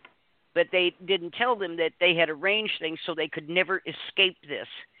 But they didn't tell them that they had arranged things so they could never escape this.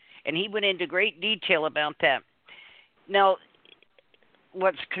 And he went into great detail about that. Now,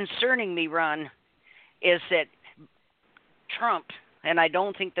 what's concerning me, Ron, is that Trump, and I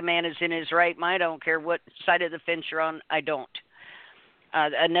don't think the man is in his right mind. I don't care what side of the fence you're on. I don't.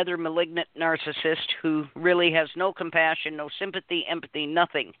 Another malignant narcissist who really has no compassion, no sympathy, empathy,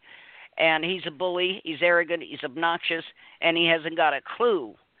 nothing. And he's a bully. He's arrogant. He's obnoxious. And he hasn't got a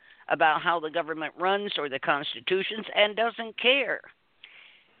clue about how the government runs or the constitutions and doesn't care.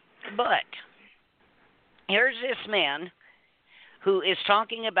 But here's this man who is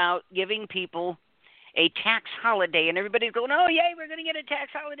talking about giving people a tax holiday, and everybody's going, oh, yay, we're going to get a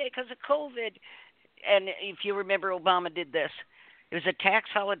tax holiday because of COVID. And if you remember, Obama did this. It was a tax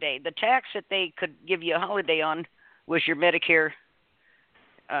holiday. The tax that they could give you a holiday on was your Medicare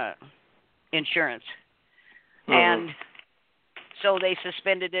insurance. Mm-hmm. And so they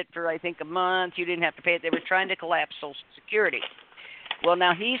suspended it for, I think, a month. You didn't have to pay it. They were trying to collapse Social Security. Well,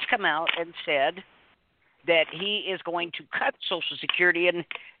 now he's come out and said that he is going to cut Social Security, and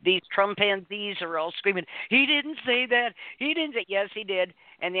these Trumpanzees are all screaming, he didn't say that. He didn't say, yes, he did.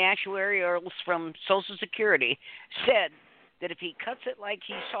 And the actuarials from Social Security said that if he cuts it like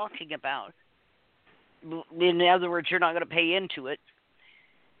he's talking about, in other words, you're not going to pay into it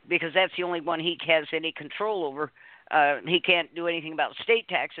because that's the only one he has any control over. He can't do anything about state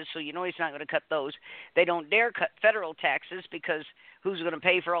taxes, so you know he's not going to cut those. They don't dare cut federal taxes because who's going to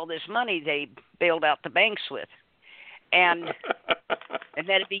pay for all this money they bailed out the banks with? And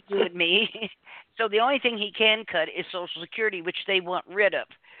that'd be you and me. So the only thing he can cut is Social Security, which they want rid of.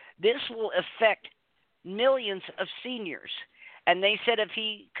 This will affect millions of seniors. And they said if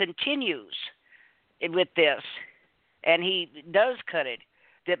he continues with this, and he does cut it,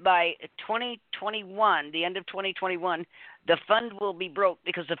 that by 2021, the end of 2021, the fund will be broke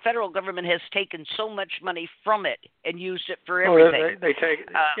because the federal government has taken so much money from it and used it for everything. They take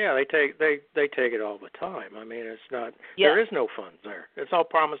it all the time. I mean, it's not. Yeah. There is no funds there. It's all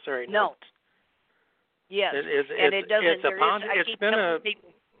promissory notes. No. Yes, and it doesn't. It's a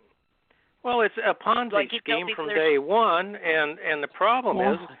Ponzi scheme from day one, and the problem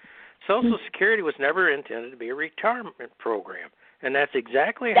is Social Security was never intended to be a retirement program. And that's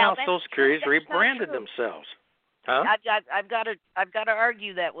exactly how Social Security's rebranded themselves. Huh? I've got to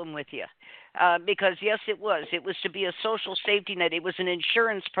argue that one with you, because yes, it was to be a social safety net. It was an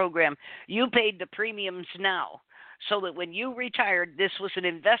insurance program. You paid the premiums now, so that when you retired, this was an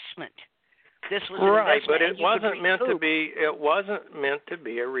investment. This was right, but it wasn't meant to be. It wasn't meant to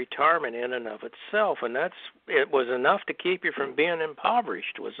be a retirement in and of itself, and it was enough to keep you from being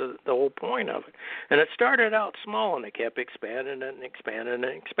impoverished. Was the whole point of it. And it started out small, and it kept expanding and expanding and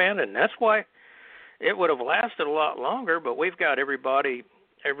expanding. And that's why it would have lasted a lot longer. But we've got everybody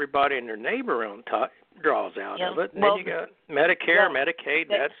and their neighbor on top draws out of it. And then you got Medicare, Medicaid.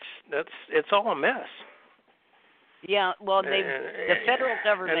 That's it's all a mess. Yeah, well, the federal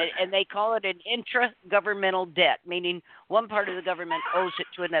government, and they call it an intra-governmental debt, meaning one part of the government owes it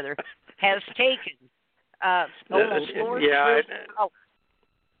to another, has taken almost $4 trillion,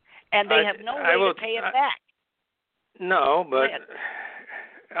 and they have no way to pay it back. No, but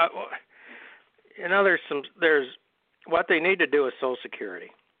there's what they need to do with Social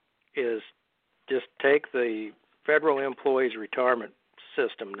Security is just take the federal employees' retirement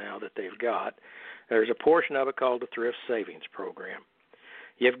system now that they've got. There's a portion of it called the Thrift Savings Program.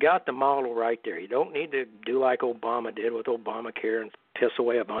 You've got the model right there. You don't need to do like Obama did with Obamacare and piss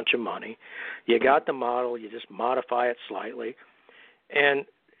away a bunch of money. You got the model. You just modify it slightly and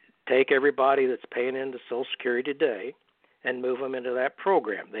take everybody that's paying into Social Security today and move them into that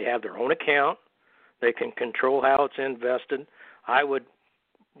program. They have their own account. They can control how it's invested. I would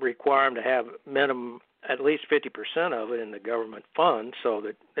require them to have minimum at least 50% of it in the government fund, so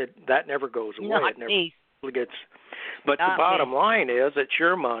that never goes away. Not it never me. gets. But the bottom line is it's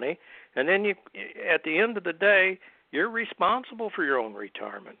your money, and then you, at the end of the day, you're responsible for your own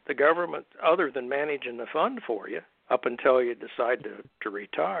retirement. The government, other than managing the fund for you, up until you decide to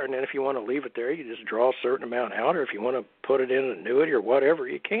retire, and then if you want to leave it there, you just draw a certain amount out, or if you want to put it in an annuity or whatever,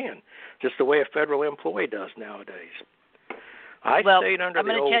 you can. Just the way a federal employee does nowadays. I stayed under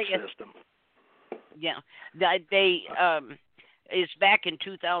the old system. Yeah, they it's back in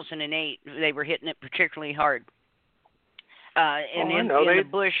 2008. They were hitting it particularly hard. In the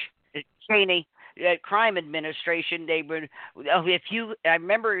Bush, Cheney, crime administration, they would. I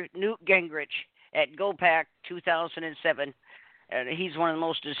remember Newt Gingrich at GoPac 2007. And he's one of the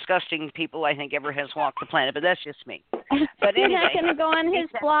most disgusting people I think ever has walked the planet, but that's just me. But You're anyway, not going to go on his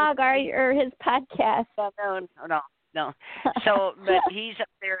blog or his podcast. No. So, but he's up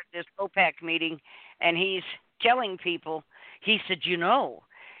there at this OPEC meeting, and he's telling people, he said,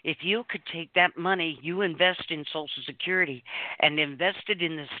 if you could take that money, you invest in Social Security and invest it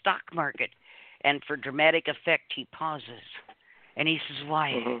in the stock market. And for dramatic effect, he pauses. And he says,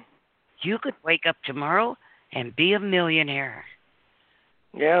 Wyatt, you could wake up tomorrow and be a millionaire.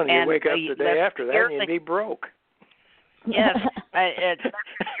 Yeah, and you wake up the day after that and you'd be broke. Yes. A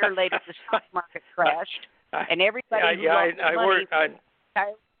year later, the stock market crashed. And everybody I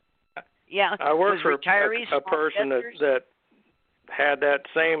worked for a person that had that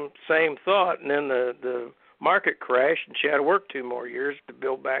same thought, and then the market crashed, and she had to work 2 more years to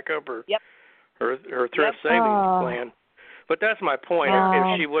build back up her thrift savings plan. But that's my point.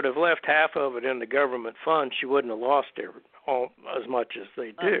 If she would have left half of it in the government fund, she wouldn't have lost as much as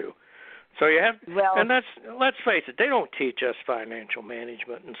they do. So you have, and let's face it, they don't teach us financial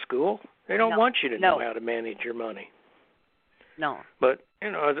management in school. They don't want you to know how to manage your money. No. But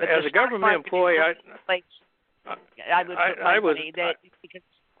as a government employee,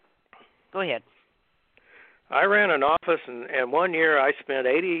 go ahead. I ran an office, and 1 year I spent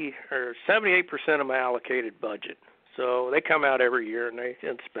 78% of my allocated budget. So they come out every year and they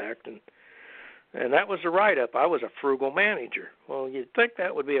inspect, and that was a write-up. I was a frugal manager. Well, you'd think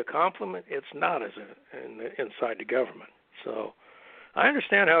that would be a compliment. It's not inside the government. So I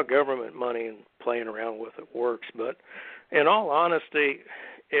understand how government money and playing around with it works, but in all honesty,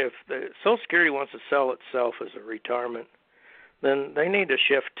 if the Social Security wants to sell itself as a retirement, then they need to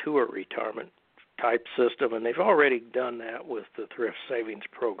shift to a retirement type system, and they've already done that with the thrift savings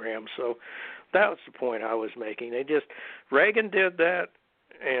program. So that was the point I was making. Reagan did that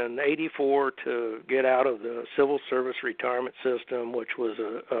in '84 to get out of the civil service retirement system, which was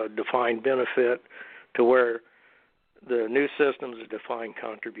a defined benefit, to where the new system is a defined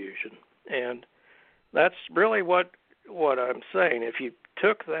contribution. And that's really what I'm saying. If you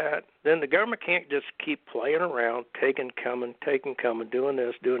took that, then the government can't just keep playing around, taking, coming, doing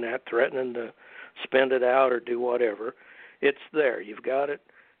this, doing that, threatening to spend it out or do whatever. It's there. You've got it.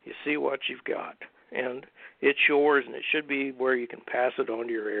 You see what you've got. And it's yours, and it should be where you can pass it on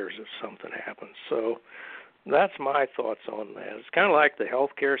to your heirs if something happens. So that's my thoughts on that. It's kind of like the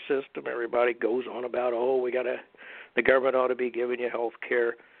health care system. Everybody goes on about, the government ought to be giving you health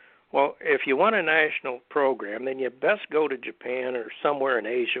care. Well, if you want a national program, then you best go to Japan or somewhere in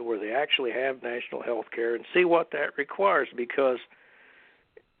Asia where they actually have national health care and see what that requires, because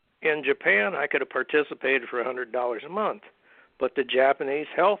in Japan I could have participated for $100 a month, but the Japanese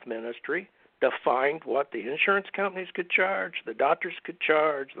health ministry defined what the insurance companies could charge, the doctors could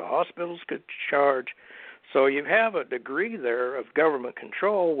charge, the hospitals could charge. So you have a degree there of government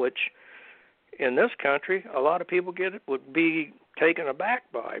control, which in this country a lot of people would be taken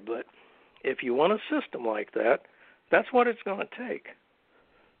aback by. But if you want a system like that, that's what it's going to take.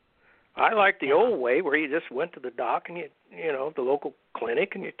 I like the old way where you just went to the doc and the local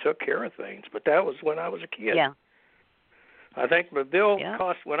clinic, and you took care of things. But that was when I was a kid. Yeah. I think the bill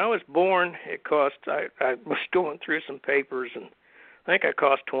cost, when I was born, it cost, I was going through some papers, and I think it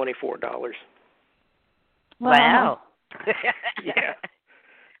cost $24. Wow. Yeah.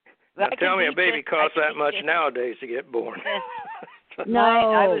 Now tell me a baby costs that much nowadays to get born. No.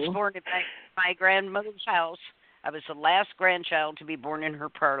 I was born in my grandmother's house. I was the last grandchild to be born in her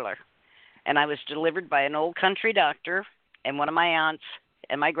parlor. And I was delivered by an old country doctor, and one of my aunts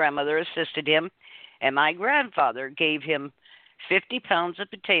and my grandmother assisted him. And my grandfather gave him 50 pounds of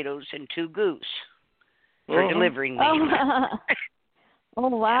potatoes and 2 goose for delivering me. Oh,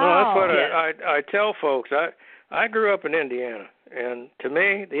 wow. Well, that's what I tell folks. I grew up in Indiana, and to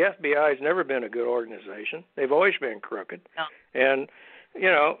me, the FBI has never been a good organization. They've always been crooked. No. And,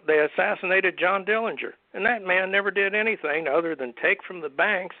 they assassinated John Dillinger, and that man never did anything other than take from the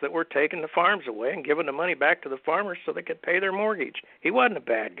banks that were taking the farms away and giving the money back to the farmers so they could pay their mortgage. He wasn't a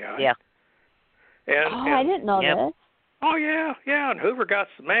bad guy. Yeah. I didn't know this. Oh, yeah. And Hoover got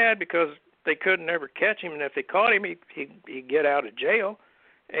so mad because they couldn't ever catch him, and if they caught him, he'd get out of jail.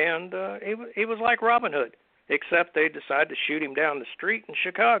 And he was like Robin Hood, except they decided to shoot him down the street in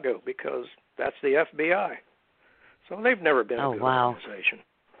Chicago because that's the FBI. So they've never been a good organization.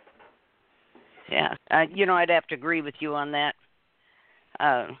 Yeah. I'd have to agree with you on that.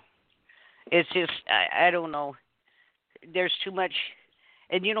 It's just, I don't know. There's too much.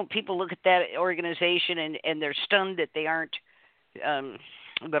 And, people look at that organization and they're stunned that they aren't,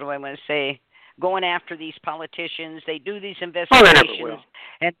 what do I want to say, going after these politicians. They do these Oh, they never investigations, will.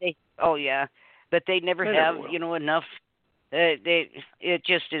 and but they never They have, never will. Enough. It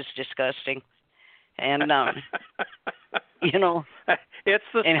just is disgusting, and it's the and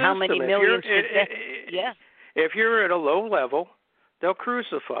system. how many millions? If you're at a low level, they'll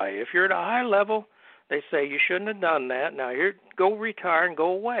crucify you. If you're at a high level, they say you shouldn't have done that. Now go retire and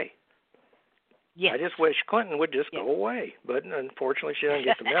go away. Yes. I just wish Clinton would just go away, but unfortunately she doesn't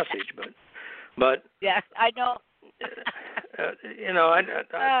get the message. But yeah, I know.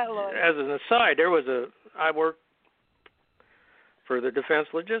 As an aside, I worked for the Defense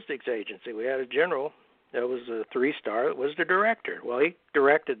Logistics Agency. We had a general that was a 3-star that was the director. Well, he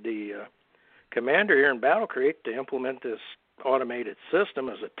directed the commander here in Battle Creek to implement this automated system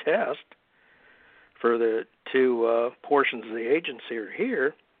as a test for the 2 portions of the agency are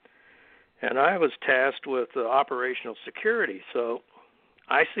here. And I was tasked with operational security. So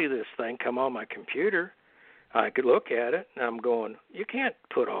I see this thing come on my computer. I could look at it, and I'm going, you can't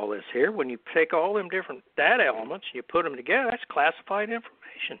put all this here. When you take all them different data elements, you put them together, that's classified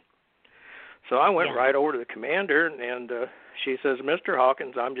information. So I went right over to the commander, and she says, Mr.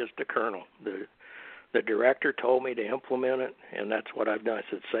 Hawkins, I'm just a colonel. The director told me to implement it, and that's what I've done. I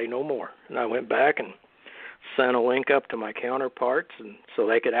said, say no more. And I went back and sent a link up to my counterparts, and so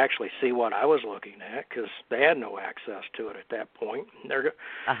they could actually see what I was looking at, because they had no access to it at that point.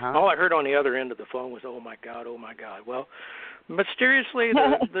 All I heard on the other end of the phone was, "Oh my God, oh my God." Well, mysteriously,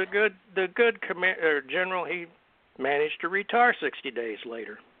 the good general, he managed to retire 60 days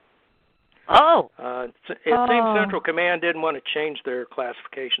later. Oh. It seems Central Command didn't want to change their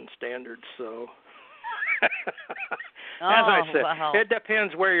classification standards, so. As I said, It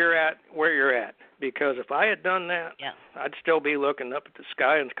depends where you're at. Because if I had done that, I'd still be looking up at the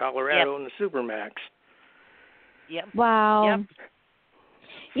sky in Colorado in the Supermax. Yep. Wow.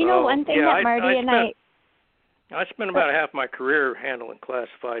 Yep. One thing that Marty I spent about half my career handling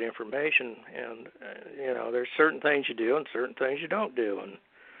classified information, and there's certain things you do and certain things you don't do. And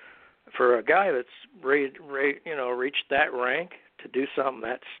for a guy that's reached that rank to do something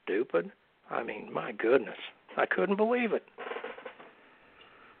that stupid, I mean, my goodness, I couldn't believe it.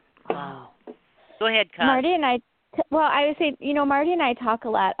 Wow. Go ahead, Con. Marty and I would say, Marty and I talk a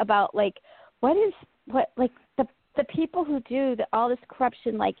lot about the people who do all this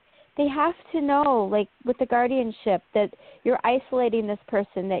corruption, they have to know, with the guardianship, that you're isolating this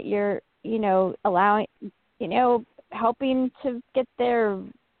person, that you're, allowing, helping to get their,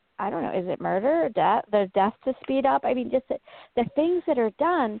 I don't know, is it murder or death, their death to speed up? I mean, just the things that are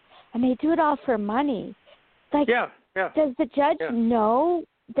done, and they do it all for money. Does the judge know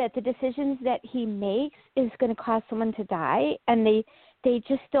that the decisions that he makes is going to cause someone to die, and they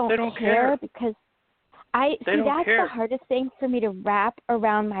just don't care? Because that's the hardest thing for me to wrap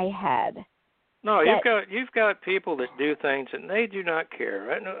around my head. No, you've got people that do things and they do not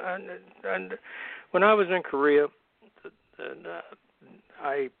care. And when I was in Korea,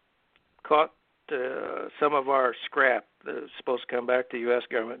 I caught some of our scrap that was supposed to come back to the U.S.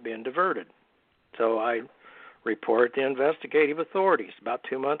 government being diverted. So I report the investigative authorities. About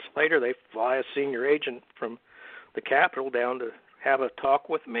 2 months later, they fly a senior agent from the Capitol down to have a talk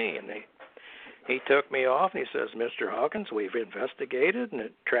with me, and he took me off, and he says, Mr. Hawkins, we've investigated, and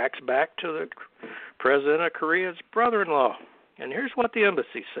it tracks back to the president of Korea's brother-in-law. And here's what the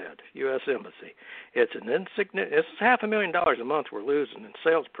embassy said, U.S. Embassy. It's $500,000 a month we're losing in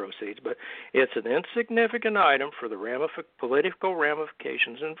sales proceeds, but it's an insignificant item for the political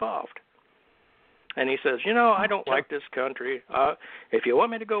ramifications involved. And he says, I don't like this country. If you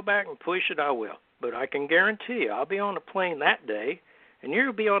want me to go back and push it, I will. But I can guarantee you I'll be on the plane that day, and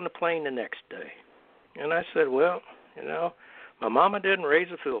you'll be on the plane the next day. And I said, well, my mama didn't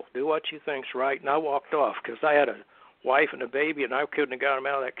raise a fool. Do what you think's right. And I walked off because I had a wife and a baby, and I couldn't have got them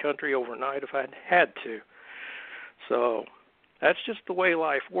out of that country overnight if I'd had to. So that's just the way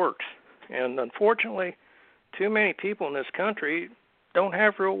life works. And unfortunately, too many people in this country don't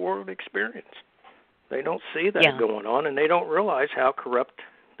have real-world experience. They don't see that going on, and they don't realize how corrupt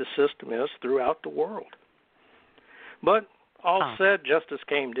the system is throughout the world. But all said, justice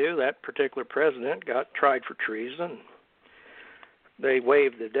came due. That particular president got tried for treason. They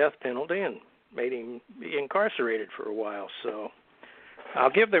waived the death penalty and made him be incarcerated for a while. So I'll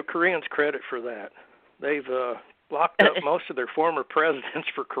give the Koreans credit for that. They've locked up most of their former presidents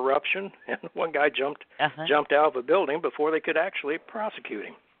for corruption, and one guy jumped out of a building before they could actually prosecute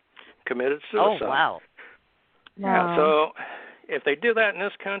him. Committed suicide. Oh, wow. Yeah, so if they do that in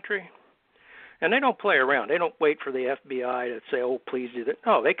this country, and they don't play around, they don't wait for the FBI to say, oh, please do that.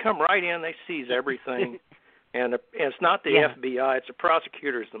 No, they come right in, they seize everything, And it's not the FBI, it's the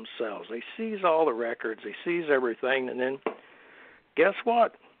prosecutors themselves. They seize all the records, they seize everything, and then guess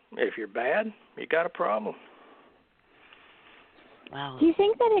what? If you're bad, you got a problem. Wow. Do you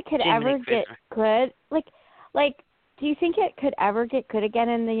think that it could ever get good? Like, do you think it could ever get good again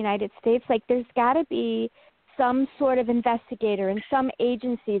in the United States? Like, there's got to be some sort of investigator in some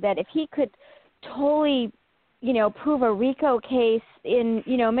agency that if he could totally, prove a RICO case in,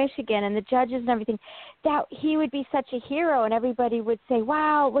 Michigan and the judges and everything, that he would be such a hero and everybody would say,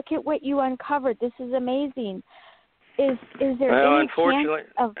 wow, look at what you uncovered. This is amazing. Is there any chance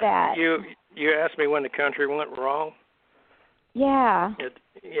of that? You asked me when the country went wrong. Yeah.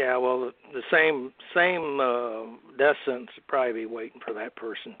 Well, the same death sentence would probably be waiting for that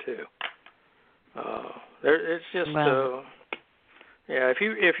person too. It's just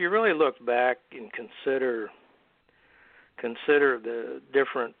if you really look back and consider the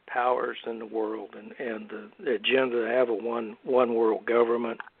different powers in the world and the agenda to have a one world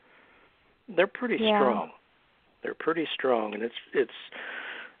government, they're pretty strong. They're pretty strong, and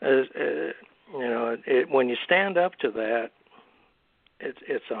when you stand up to that,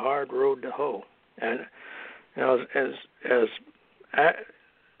 it's a hard road to hoe. And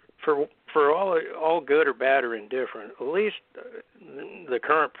for all good or bad or indifferent, at least the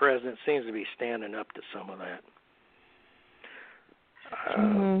current president seems to be standing up to some of that.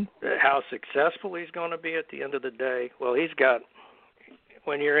 How successful he's going to be at the end of the day, well, he's got.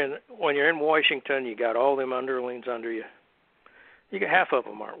 When you're in Washington, you got all them underlings under you. You got half of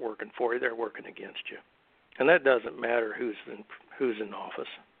them aren't working for you; they're working against you, and that doesn't matter who's in office.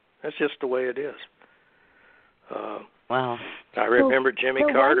 That's just the way it is. Wow. I remember Jimmy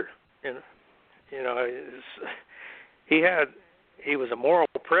Carter. He was a moral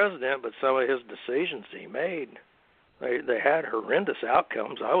president, but some of his decisions he made, they had horrendous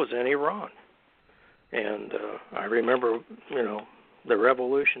outcomes. I was in Iran, and I remember, the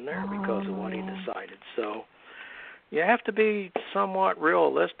revolution there because of what he decided. So you have to be somewhat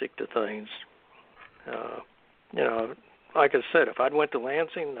realistic to things. Like I said, if I'd went to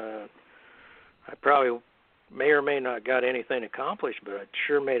Lansing, I probably may or may not got anything accomplished, but it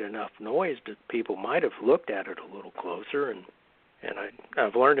sure made enough noise that people might have looked at it a little closer. And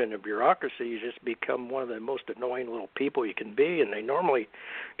I've learned in the bureaucracy, you just become one of the most annoying little people you can be, and they normally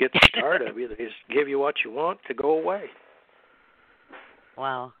get the start of you. They just give you what you want to go away.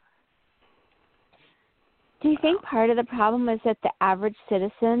 Wow. Do you think part of the problem is that the average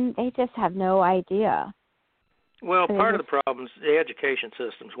citizen, they just have no idea? Well, part of the problem is the education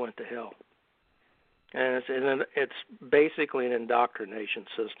systems went to hell. And it's basically an indoctrination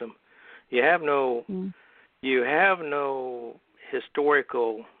system. You have no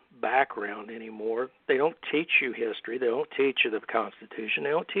historical background anymore. They don't teach you history. They don't teach you the Constitution. They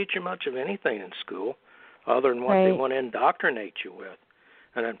don't teach you much of anything in school other than what they want to indoctrinate you with.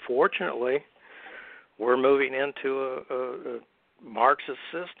 And unfortunately, we're moving into a Marxist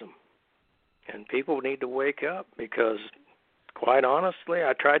system. And people need to wake up because, quite honestly,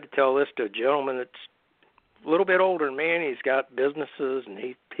 I tried to tell this to a gentleman that's a little bit older than me, and he's got businesses, and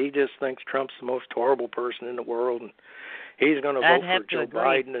he just thinks Trump's the most horrible person in the world, and he's going to vote for Joe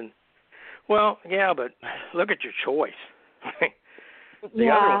Biden. And well, yeah, but look at your choice. The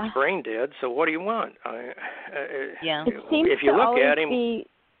other one's brain dead. So what do you want? It seems if you to look always at him, be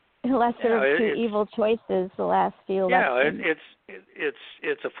lesser of two evil choices. The last few elections.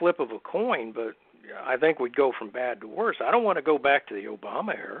 It's a flip of a coin, but I think we'd go from bad to worse. I don't want to go back to the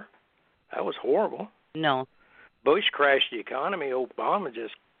Obama era. That was horrible. No. Bush crashed the economy. Obama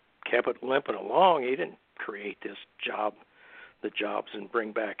just kept it limping along. He didn't create the jobs and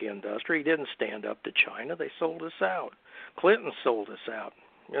bring back industry. He didn't stand up to China. They sold us out. Clinton sold us out.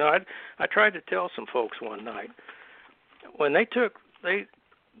 I tried to tell some folks one night when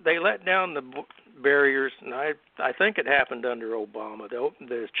they let down the barriers, and I think it happened under Obama.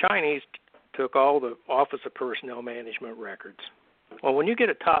 The Chinese took all the Office of Personnel Management records. Well, when you get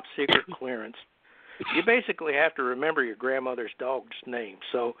a top secret clearance, you basically have to remember your grandmother's dog's name.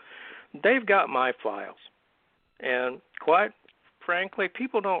 So they've got my files. And quite frankly,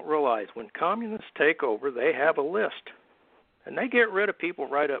 people don't realize when communists take over, they have a list. And they get rid of people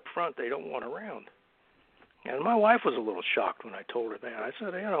right up front they don't want around. And my wife was a little shocked when I told her that. I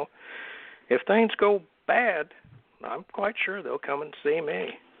said, if things go bad, I'm quite sure they'll come and see me.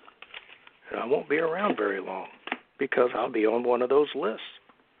 And I won't be around very long because I'll be on one of those lists.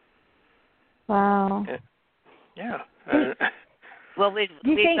 Wow. Yeah. Well, we've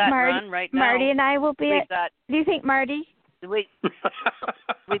do you think got Ron right now. Marty and I will be do you think Marty? We've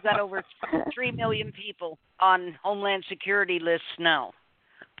got over 3 million people on Homeland Security lists now.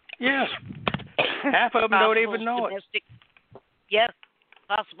 Yeah. Half of them don't even know it. Yes,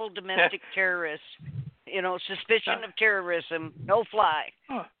 possible domestic terrorists. Suspicion of terrorism, no fly.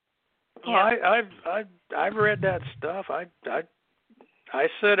 Huh. Yeah. I've read that stuff. I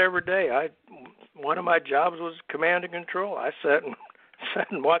said every day. One of my jobs was command and control. I sat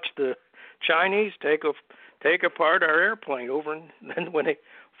and watched the Chinese take apart our airplane over, and then when they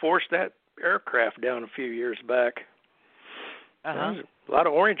forced that aircraft down a few years back, there was a lot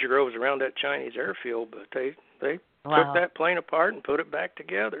of orange groves around that Chinese airfield, but they took that plane apart and put it back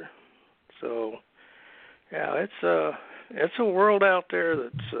together. So, yeah, it's a world out there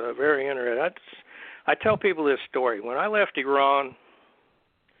that's very interesting. I tell people this story. When I left Iran,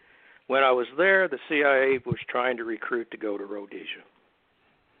 when I was there, the CIA was trying to recruit to go to Rhodesia.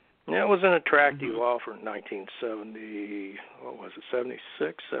 And it was an attractive offer in 1970. What was it?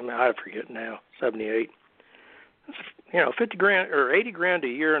 76? I forget now. 78. $50,000 or $80,000 a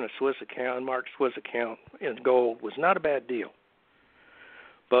year in a Swiss account, marked Swiss account in gold was not a bad deal.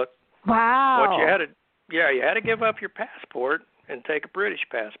 But what you had to give up your passport and take a British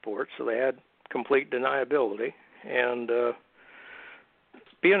passport, so they had complete deniability. And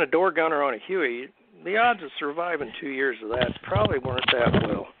being a door gunner on a Huey, the odds of surviving 2 years of that probably weren't that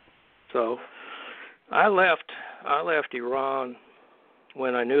well. So I left Iran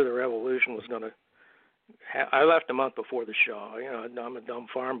when I knew the revolution was going to. I left a month before the Shah. I'm a dumb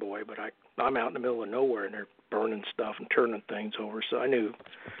farm boy, but I'm out in the middle of nowhere, and they're burning stuff and turning things over. So I knew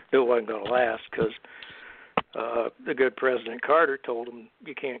it wasn't going to last because the good President Carter told him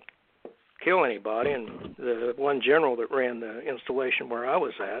you can't kill anybody. And the one general that ran the installation where I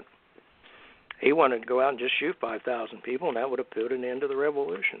was at, he wanted to go out and just shoot 5,000 people, and that would have put an end to the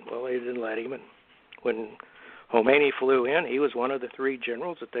revolution. Well, they didn't let him. And when Khomeini flew in, he was one of the 3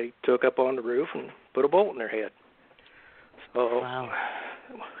 generals that they took up on the roof and put a bolt in their head. So,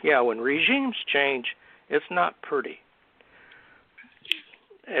 yeah, when regimes change, it's not pretty.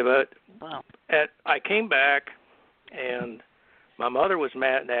 But I came back, and my mother was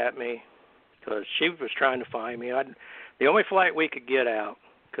mad at me because she was trying to find me. The only flight we could get out,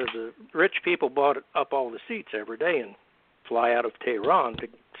 because the rich people bought up all the seats every day and fly out of Tehran,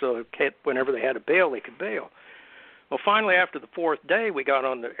 so whenever they had to bail, they could bail. Well, finally, after the 4th day, we got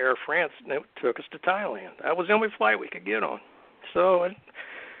on the Air France, and it took us to Thailand. That was the only flight we could get on. So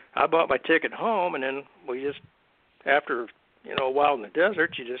I bought my ticket home, and then we just, after a while in the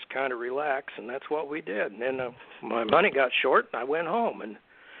desert, you just kind of relax, and that's what we did. And then my money got short, and I went home. And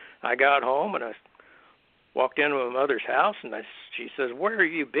I got home, and I walked into my mother's house, and she says, "Where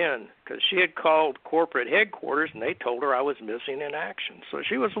have you been?" Because she had called corporate headquarters, and they told her I was missing in action. So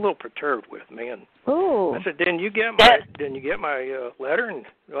she was a little perturbed with me, and I said, "Didn't you get my letter?" And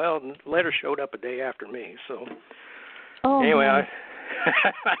well, the letter showed up a day after me. So anyway,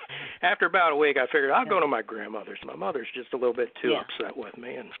 after about a week, I figured I'll go to my grandmother's. My mother's just a little bit too upset with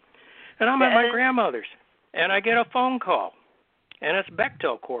me, and I'm at my grandmother's, and I get a phone call, and it's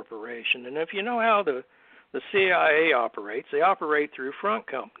Bechtel Corporation, and if you know how the CIA operates, they operate through front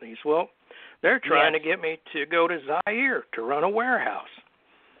companies. Well, they're trying to get me to go to Zaire to run a warehouse.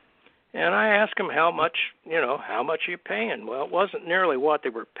 And I asked them how much are you paying? Well, it wasn't nearly what they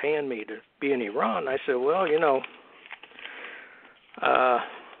were paying me to be in Iran. I said, well,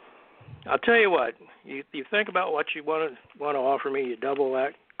 I'll tell you what, you think about what you want to offer me, you double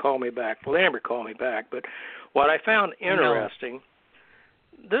that, call me back. Well, they never call me back. But what I found interesting,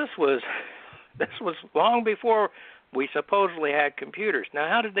 this was long before we supposedly had computers. Now,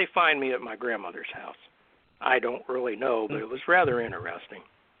 how did they find me at my grandmother's house? I don't really know, but it was rather interesting.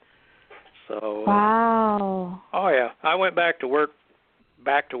 So, wow. Oh yeah, I went back to work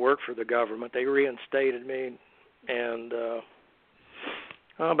for the government. They reinstated me, and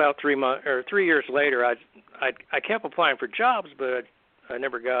about 3 years later, I kept applying for jobs, but I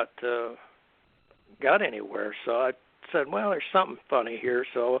never got anywhere. So I said, well, there's something funny here.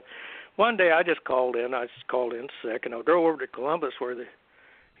 So one day I just called in. I just called in sick, and I drove over to Columbus where the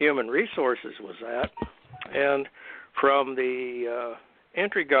Human Resources was at, and from the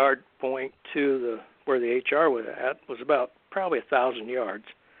entry guard point to where the HR was at was about probably 1,000 yards.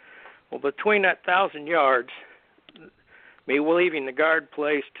 Well, between that 1,000 yards, me leaving the guard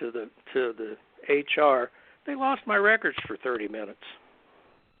place to the HR, they lost my records for 30 minutes.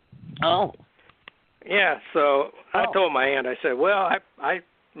 Oh. Yeah, so I told my aunt, I said, well, I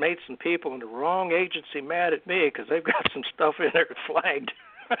made some people in the wrong agency mad at me because they've got some stuff in there flagged.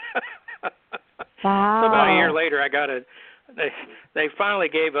 Wow. So about a year later, they finally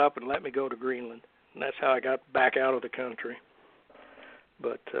gave up and let me go to Greenland, and that's how I got back out of the country.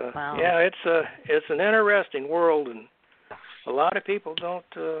 But yeah, it's an interesting world, and a lot of people don't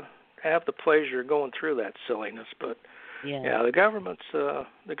have the pleasure of going through that silliness. But the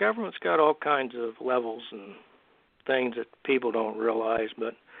government's got all kinds of levels and things that people don't realize.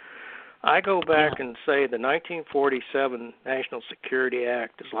 But I go back and say the 1947 National Security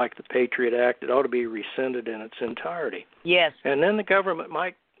Act is like the Patriot Act. It ought to be rescinded in its entirety. Yes. And then the government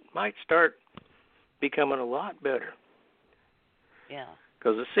might start becoming a lot better. Yeah.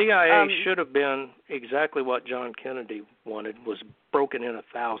 Because the CIA should have been exactly what John Kennedy wanted, was broken in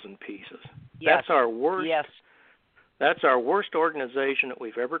 1,000 pieces. Yes. That's our worst. Yes. That's our worst organization that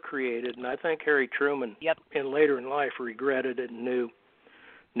we've ever created, and I think Harry Truman, later in life, regretted it and knew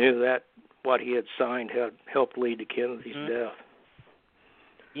that what he had signed had helped lead to Kennedy's death.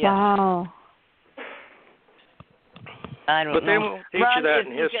 Yes. Wow. I don't know. But they won't teach you that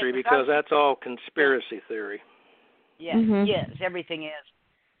in history because that's all conspiracy theory. Yes, yes, everything is.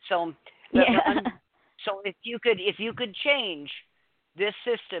 So, so if you could change this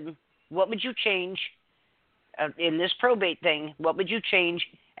system, what would you change in this probate thing? What would you change,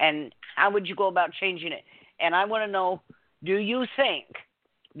 and how would you go about changing it? And I want to know: do you think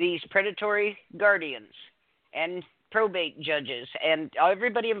these predatory guardians and probate judges and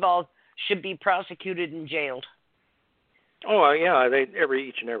everybody involved should be prosecuted and jailed? Oh, yeah,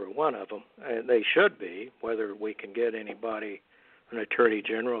 each and every one of them. They should be. Whether we can get anybody, an attorney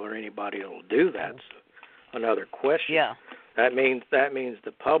general or anybody that will do that's another question. Yeah. That means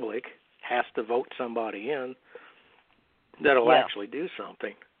the public has to vote somebody in that'll actually do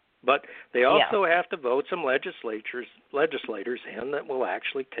something. But they also have to vote some legislators in that will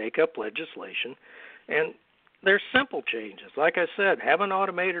actually take up legislation. And there's simple changes. Like I said, have an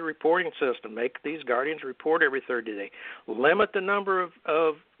automated reporting system. Make these guardians report every third day. Limit the number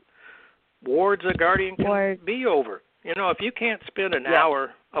of wards a guardian can be over. You know, if you can't spend an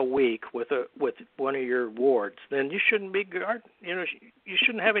hour a week with one of your wards, then you shouldn't be you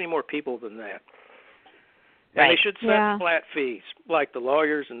shouldn't have any more people than that. And they should set flat fees, like the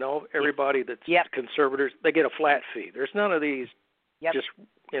lawyers and everybody that's conservators. They get a flat fee. There's none of these just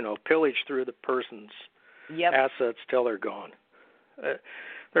pillage through the person's assets till they're gone.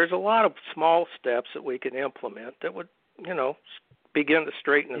 There's a lot of small steps that we can implement that would, begin to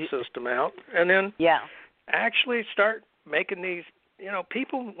straighten the system out, and then actually start making these,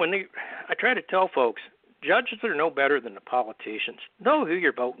 people. I try to tell folks, judges are no better than the politicians. Know who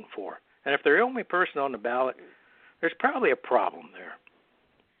you're voting for, and if they're the only person on the ballot, there's probably a problem there.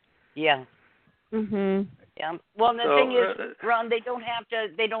 Yeah. Mhm. Yeah. Well, the thing is, Ron, they don't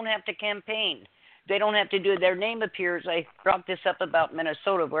have to campaign. They don't have to do it. Their name appears. I brought this up about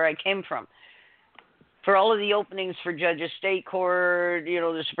Minnesota, where I came from. For all of the openings for judges, state court,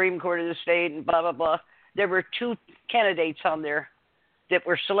 the Supreme Court of the state, and blah, blah, blah, there were 2 candidates on there that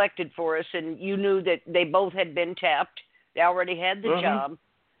were selected for us, and you knew that they both had been tapped. They already had the job,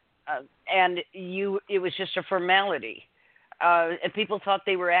 and it was just a formality. And people thought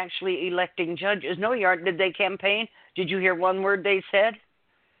they were actually electing judges. No, you aren't. Did they campaign? Did you hear one word they said?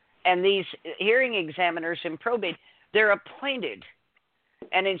 And these hearing examiners in probate, they're appointed.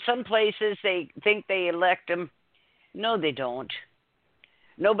 And in some places, they think they elect them. No, they don't.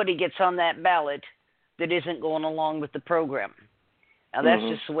 Nobody gets on that ballot that isn't going along with the program. Now, that's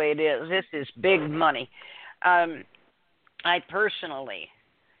just the way it is. This is big money. I personally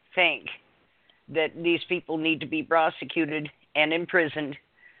think that these people need to be prosecuted and imprisoned.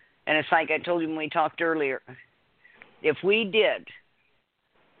 And it's like I told you when we talked earlier. If we did,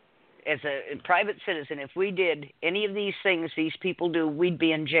 as a private citizen, if we did any of these things these people do, we'd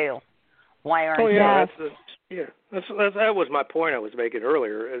be in jail. Why aren't we? That was my point I was making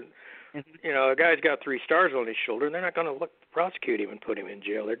earlier. And, a guy's got 3 stars on his shoulder, and they're not going to prosecute him and put him in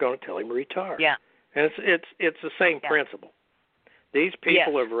jail. They're going to tell him to retire. Yeah. And it's the same principle. These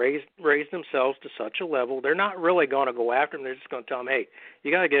people have raised themselves to such a level, they're not really going to go after them. They're just going to tell them, hey,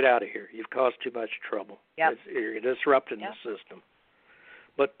 you got to get out of here. You've caused too much trouble. Yep. You're disrupting the system.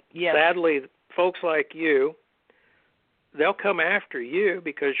 But sadly, folks like you, they'll come after you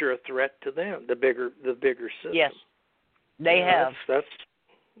because you're a threat to them, the bigger system. Yes, they have.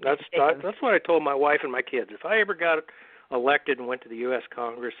 That's what I told my wife and my kids. If I ever got elected and went to the U.S.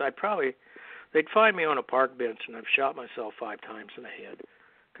 Congress, they'd find me on a park bench and I've shot myself 5 times in the head.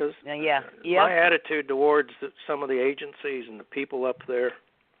 Because my attitude towards some of the agencies and the people up there,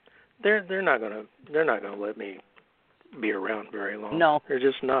 they're not gonna let me be around very long. No, they're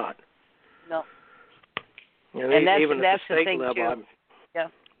just not. No. And that's even at the the state thing level, too.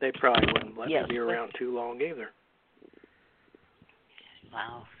 They probably wouldn't let me be around too long either.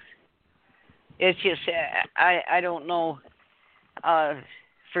 Wow. It's just I don't know.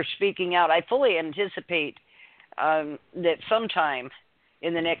 For speaking out, I fully anticipate that sometime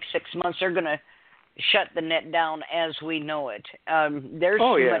in the next 6 months, they're going to shut the net down as we know it. There's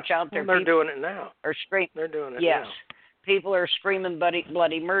too much out there. Well, they're doing it now. They're doing it yes. now. People are screaming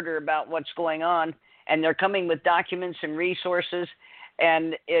bloody murder about what's going on, and they're coming with documents and resources.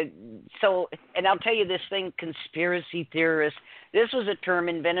 And I'll tell you this thing, conspiracy theorists. This was a term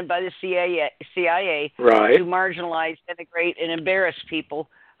invented by the CIA right. to marginalize, denigrate, and embarrass people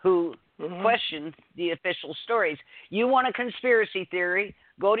who question the official stories. You want a conspiracy theory,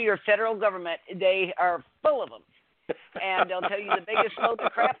 go to your federal government. They are full of them. And they'll tell you the biggest load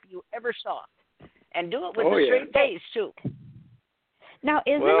of crap you ever saw. And do it with a straight face, too. Now, have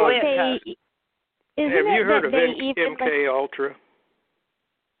you heard of MK Ultra?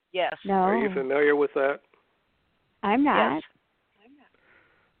 Yes. No. Are you familiar with that? I'm not. Yes.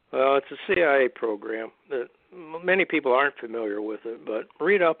 Well, it's a CIA program that many people aren't familiar with it, but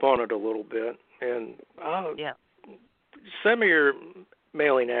read up on it a little bit, and send me your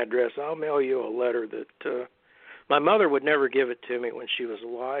mailing address. I'll mail you a letter that my mother would never give it to me when she was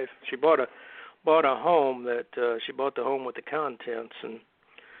alive. She bought a home that she bought the home with the contents, and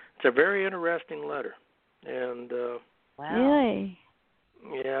it's a very interesting letter. And really,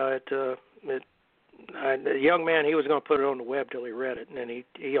 yeah, the young man, he was going to put it on the web till he read it, and then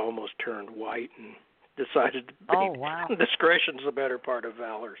he almost turned white and decided discretion's the better part of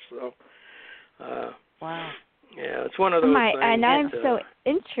valor. So, yeah, it's one of those things. And I'm so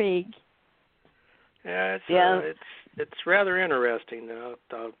intrigued. Yeah, it's rather interesting.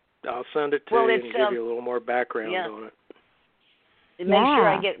 I'll send it to you and give you a little more background on it. Make sure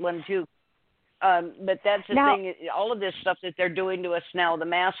I get one too. But that's the thing. All of this stuff that they're doing to us now, the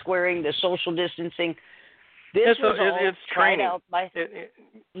mask wearing, the social distancing, it's tried out by. It's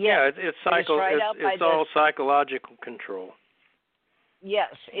all psychological control.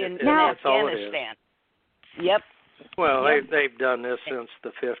 Yes, in Afghanistan. Yep. Well, they've done this since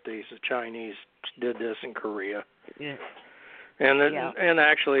the 50s. The Chinese did this in Korea. Yeah. And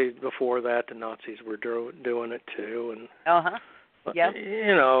actually before that, the Nazis were doing it too. And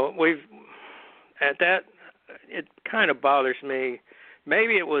you know, it kind of bothers me.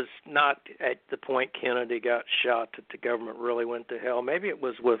 Maybe it was not at the point Kennedy got shot that the government really went to hell. Maybe it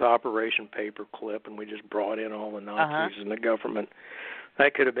was with Operation Paperclip, and we just brought in all the Nazis and the government.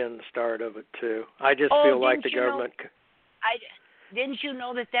 That could have been the start of it too. I just feel like the government. Didn't you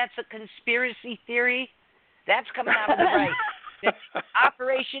know that that's a conspiracy theory? That's coming out of the right.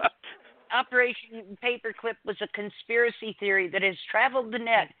 Operation Paperclip was a conspiracy theory that has traveled the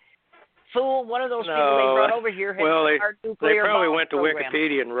net. Fool, one of those people they brought over here had our nuclear they probably bomb went to program.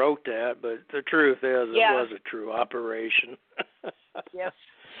 Wikipedia and wrote that, but the truth is it was a true operation. Yes.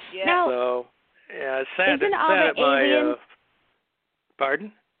 Yeah. Now, so, it's sad isn't all the aliens...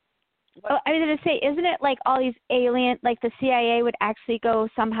 Pardon? Oh, I was going to say, isn't it like all these aliens, like the CIA would actually go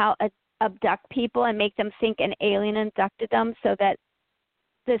somehow abduct people and make them think an alien abducted them so that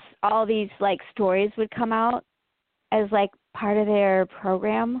all these like stories would come out as like part of their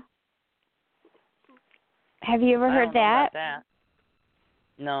program? Have you ever heard that? About that?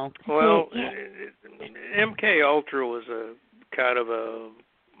 No. Well, MK Ultra was a kind of a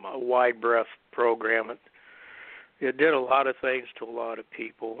wide breadth program. It did a lot of things to a lot of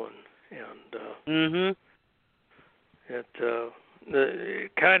people, and it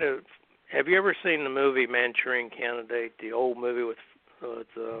kind of. Have you ever seen the movie Manchurian Candidate? The old movie with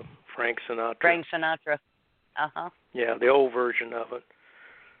Frank Sinatra. Frank Sinatra. Yeah, the old version of it.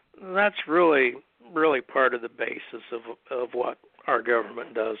 That's really part of the basis of what our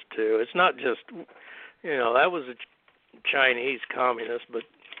government does too. It's not just, that was a Chinese communist, but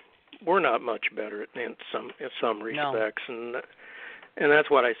we're not much better in some respects, and that's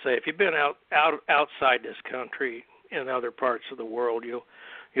what I say. If you've been outside this country in other parts of the world,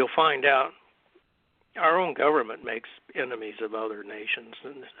 you'll find out our own government makes enemies of other nations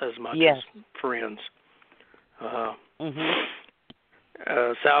as much as friends.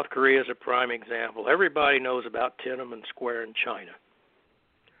 South Korea is a prime example. Everybody knows about Tiananmen Square in China,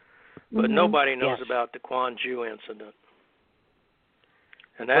 but nobody knows about the Gwangju incident.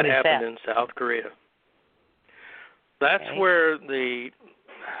 And that happened in South Korea. That's where the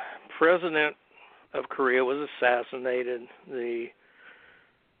president of Korea was assassinated.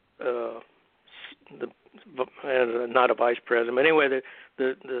 Not a vice president, but anyway,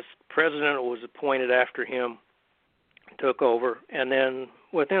 the president was appointed after him, took over, and then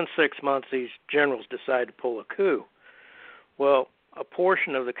within 6 months, these generals decided to pull a coup. Well, a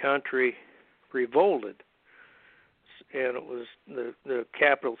portion of the country revolted, and it was the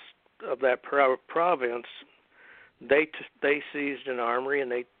capital of that province. They seized an armory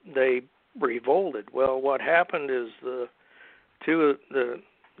and they revolted. Well, what happened is the the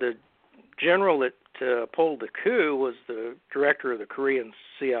general that pulled the coup was the director of the Korean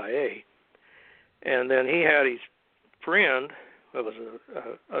CIA, and then he had his friend, that was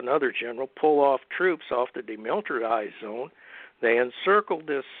another general, pull off troops off the demilitarized zone. They encircled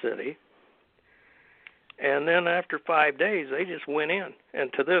this city, and then after 5 days, they just went in.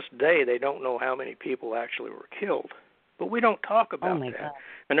 And to this day, they don't know how many people actually were killed. But we don't talk about that. God.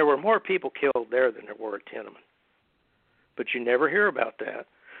 And there were more people killed there than there were at Tiananmen. But you never hear about that.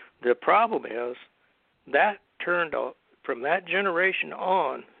 The problem is that turned off, from that generation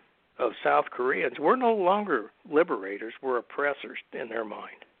on of South Koreans, we're no longer liberators, we're oppressors in their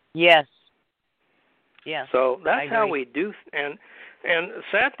mind. Yes. Yes. So that's how we do. And the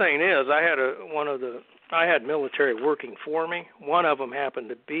sad thing is, I had military working for me. One of them happened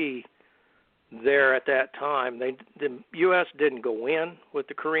to be there at that time. The U.S. didn't go in with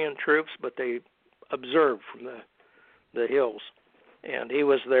the Korean troops, but they observed from the hills, and he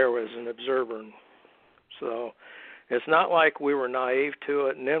was there as an observer. So it's not like we were naive to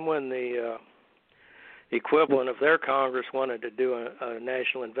it. And then when the equivalent of their Congress wanted to do a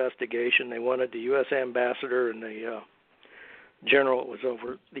national investigation, they wanted the U.S. ambassador and the general that was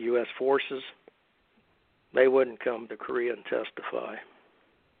over the U.S. forces. They wouldn't come to Korea and testify.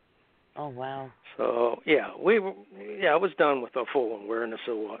 Oh, wow. So, I was done with a full awareness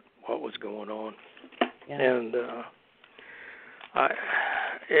of what was going on. Yeah. And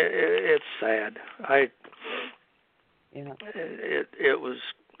it's sad. It was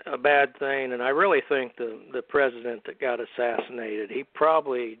a bad thing, and I really think the president that got assassinated, he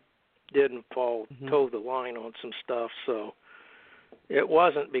probably didn't toe the line on some stuff, so it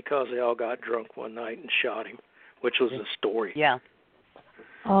wasn't because they all got drunk one night and shot him, which was the story. Yeah.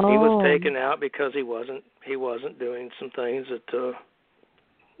 Oh. He was taken out because he wasn't doing some things that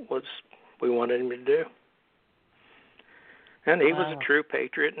we wanted him to do. And he was a true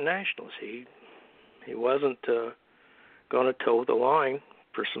patriot and nationalist. He wasn't going to toe the line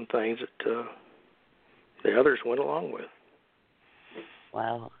for some things that the others went along with.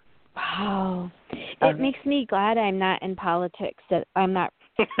 Wow. Wow. It makes me glad I'm not in politics, that I'm not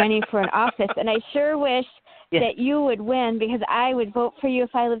running for an office. And I sure wish that you would win, because I would vote for you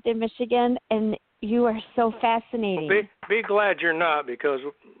if I lived in Michigan, and you are so fascinating. Well, be glad you're not, because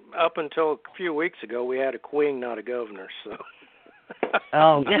up until a few weeks ago, we had a queen, not a governor. So.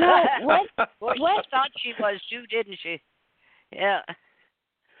 Oh, no, what? Well, she thought she was too, didn't she? Yeah.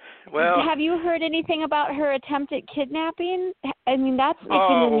 Well, have you heard anything about her attempted kidnapping? I mean, that's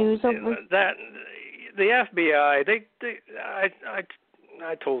making the news over. That the FBI,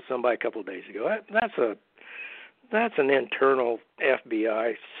 I told somebody a couple of days ago, that's an internal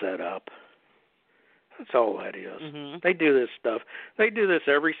FBI setup. That's all that is. Mm-hmm. They do this stuff. They do this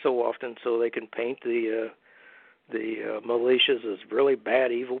every so often so they can paint the militias as really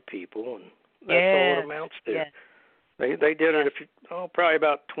bad, evil people, and that's all it amounts to. Yeah. They did it probably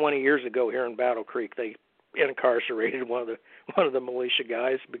about 20 years ago here in Battle Creek. They incarcerated one of the militia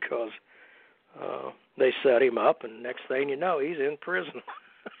guys because they set him up, and next thing you know, he's in prison.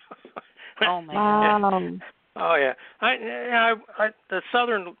 Oh my God! Oh yeah, I the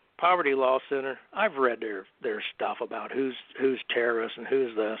Southern Poverty Law Center. I've read their stuff about who's terrorists and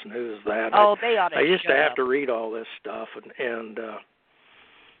who's this and who's that. Oh, they ought to. I used to have to read all this stuff, and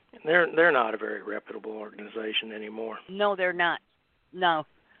they're not a very reputable organization anymore. No, they're not. No.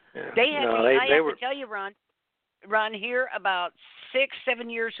 Yeah. They had. I have to tell you, Ron, here about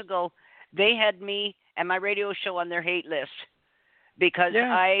 6-7 years ago, they had me and my radio show on their hate list because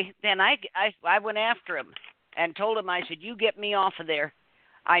I went after them and told them, I said, you get me off of there.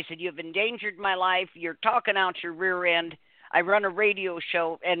 I said, you've endangered my life. You're talking out your rear end. I run a radio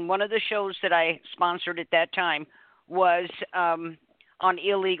show, and one of the shows that I sponsored at that time was on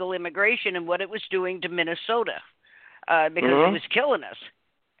illegal immigration and what it was doing to Minnesota because it was killing us.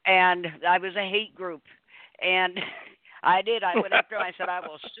 And I was a hate group. And I went after him. I said, I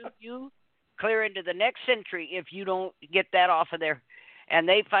will sue you clear into the next century if you don't get that off of there. And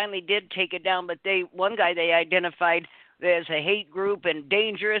they finally did take it down, but one guy they identified as a hate group and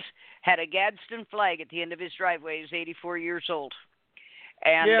dangerous, had a Gadsden flag at the end of his driveway. He's 84 years old.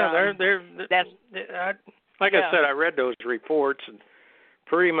 And they're like I said, I read those reports, and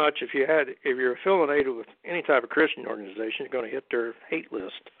pretty much if you're affiliated with any type of Christian organization, you're going to hit their hate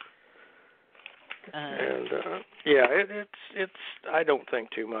list. And it's I don't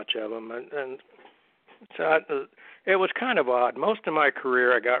think too much of them, and so it was kind of odd. Most of my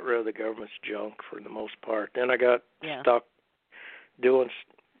career, I got rid of the government's junk for the most part. Then I got stuck doing.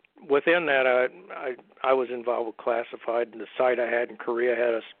 Within that, I was involved with classified, and the site I had in Korea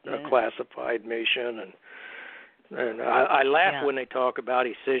had a classified mission, And I laugh when they talk about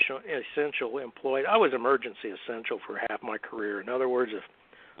essential employed. I was emergency essential for half my career. In other words,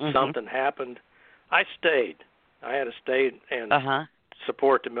 if something happened, I stayed. I had to stay and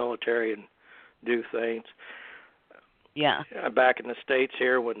support the military and do things. Yeah. Back in the States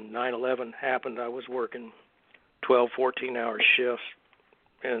here, when 9/11 happened, I was working 12, 14-hour shifts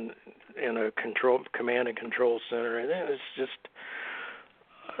in a command and control center, and it was just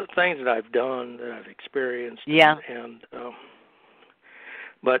things that I've done, that I've experienced. Yeah.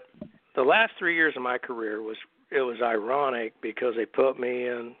 But the last 3 years of my career was ironic because they put me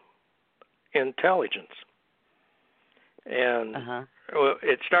in intelligence, and well,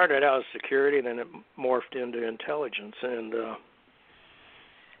 it started out as security, and then it morphed into intelligence. And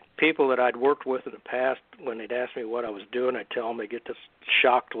people that I'd worked with in the past, when they'd ask me what I was doing, I'd tell them, they get this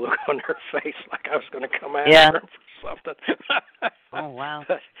shocked look on their face, like I was going to come after them for something. Oh wow!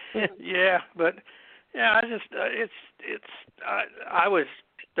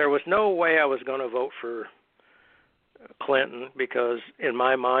 There was no way I was going to vote for Clinton, because in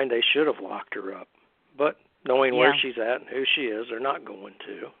my mind they should have locked her up. But knowing where she's at and who she is, they're not going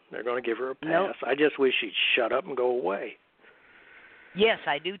to. They're going to give her a pass. Nope. I just wish she'd shut up and go away. Yes,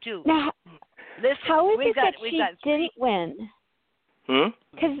 I do too. Now, how is it that she didn't win?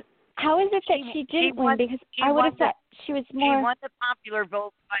 Because how is it that she didn't win? Because I would have thought she was more. She won the popular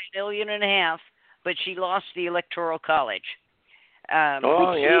vote by 1.5 million, but she lost the Electoral College. She hates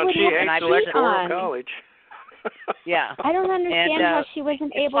the Electoral College. Yeah. I don't understand how she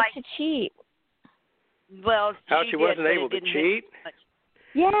wasn't able to cheat. Well, how she wasn't able to cheat?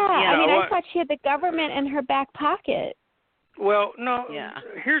 Yeah, I mean, I thought she had the government in her back pocket. Well, no. Yeah.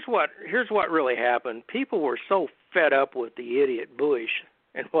 Here's what really happened. People were so fed up with the idiot Bush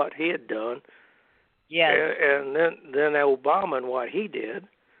and what he had done. Yeah. And then Obama and what he did.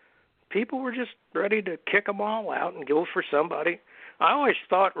 People were just ready to kick them all out and go for somebody. I always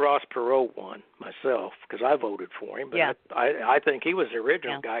thought Ross Perot won myself because I voted for him. But I think he was the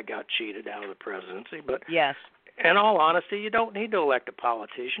original guy got cheated out of the presidency. But in all honesty, you don't need to elect a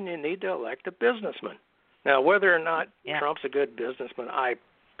politician. You need to elect a businessman. Now, whether or not Trump's a good businessman,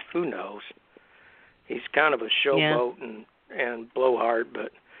 who knows? He's kind of a showboat and blowhard,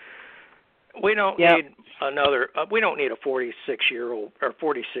 but we don't need another. We don't need a 46-year-old or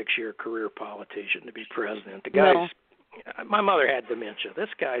 46-year career politician to be president. The guy's. My mother had dementia. This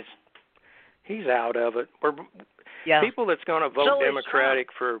guy's. He's out of it. People that's going to vote Democratic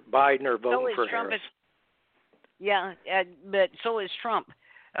for Biden are voting for Harris. But so is Trump.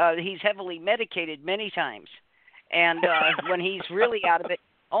 He's heavily medicated many times. And when he's really out of it,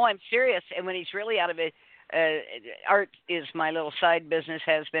 I'm serious. And when he's really out of it, art is my little side business,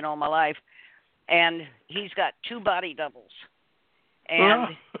 has been all my life. And he's got 2 body doubles.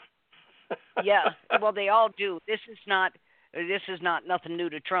 And, well, they all do. This is not nothing new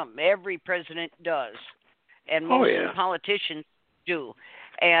to Trump. Every president does. And most of the politicians do.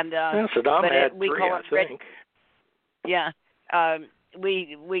 And Saddam had 3, I think.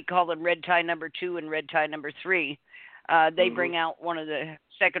 We call them red tie number 2 and red tie number 3. They bring out one of the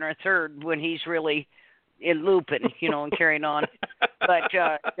second or third when he's really in looping, and carrying on. But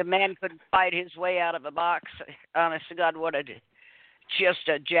the man couldn't fight his way out of a box. Honest to God, just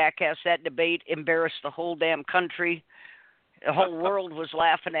a jackass. That debate embarrassed the whole damn country. The whole world was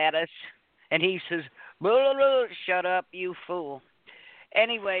laughing at us. And he says, blah, blah, shut up, you fool.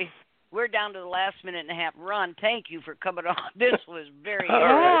 Anyway, we're down to the last minute and a half. Ron, thank you for coming on. This was very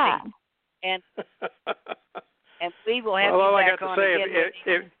interesting. And we will have you back on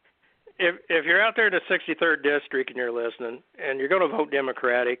again. If you're out there in the 63rd district and you're listening and you're going to vote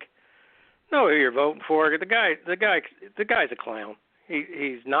Democratic, know who you're voting for. The guy's a clown.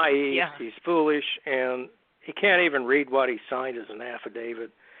 He's naive. He's foolish, and he can't even read what he signed as an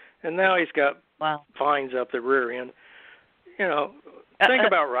affidavit. And now he's got fines up the rear end. Think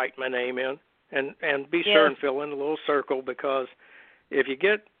about writing my name in, and be sure and fill in the little circle, because if you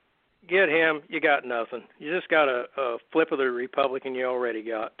get him, you got nothing. You just got a flip of the Republican you already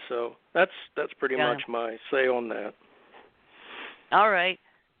got. So that's pretty much my say on that. All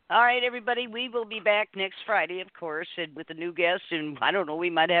right, everybody. We will be back next Friday, of course, and with a new guest. And I don't know, we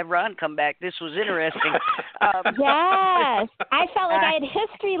might have Ron come back. This was interesting. Yes, I felt like I had a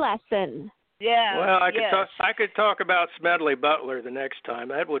history lesson. Yeah. Well, I could talk about Smedley Butler the next time.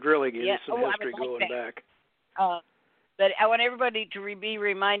 That would really give you some history going back. But I want everybody to be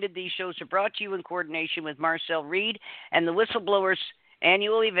reminded these shows are brought to you in coordination with Marcel Reed and the Whistleblowers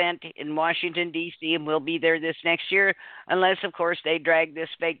annual event in Washington, D.C., and we'll be there this next year, unless, of course, they drag this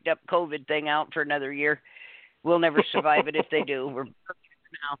faked-up COVID thing out for another year. We'll never survive it if they do. We're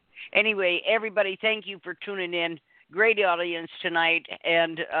now. Anyway, everybody, thank you for tuning in. Great audience tonight,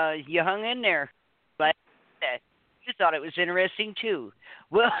 and you hung in there. But you thought it was interesting, too.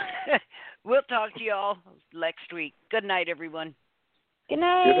 Well, we'll talk to you all next week. Good night, everyone. Good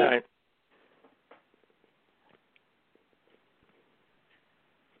night. Good night.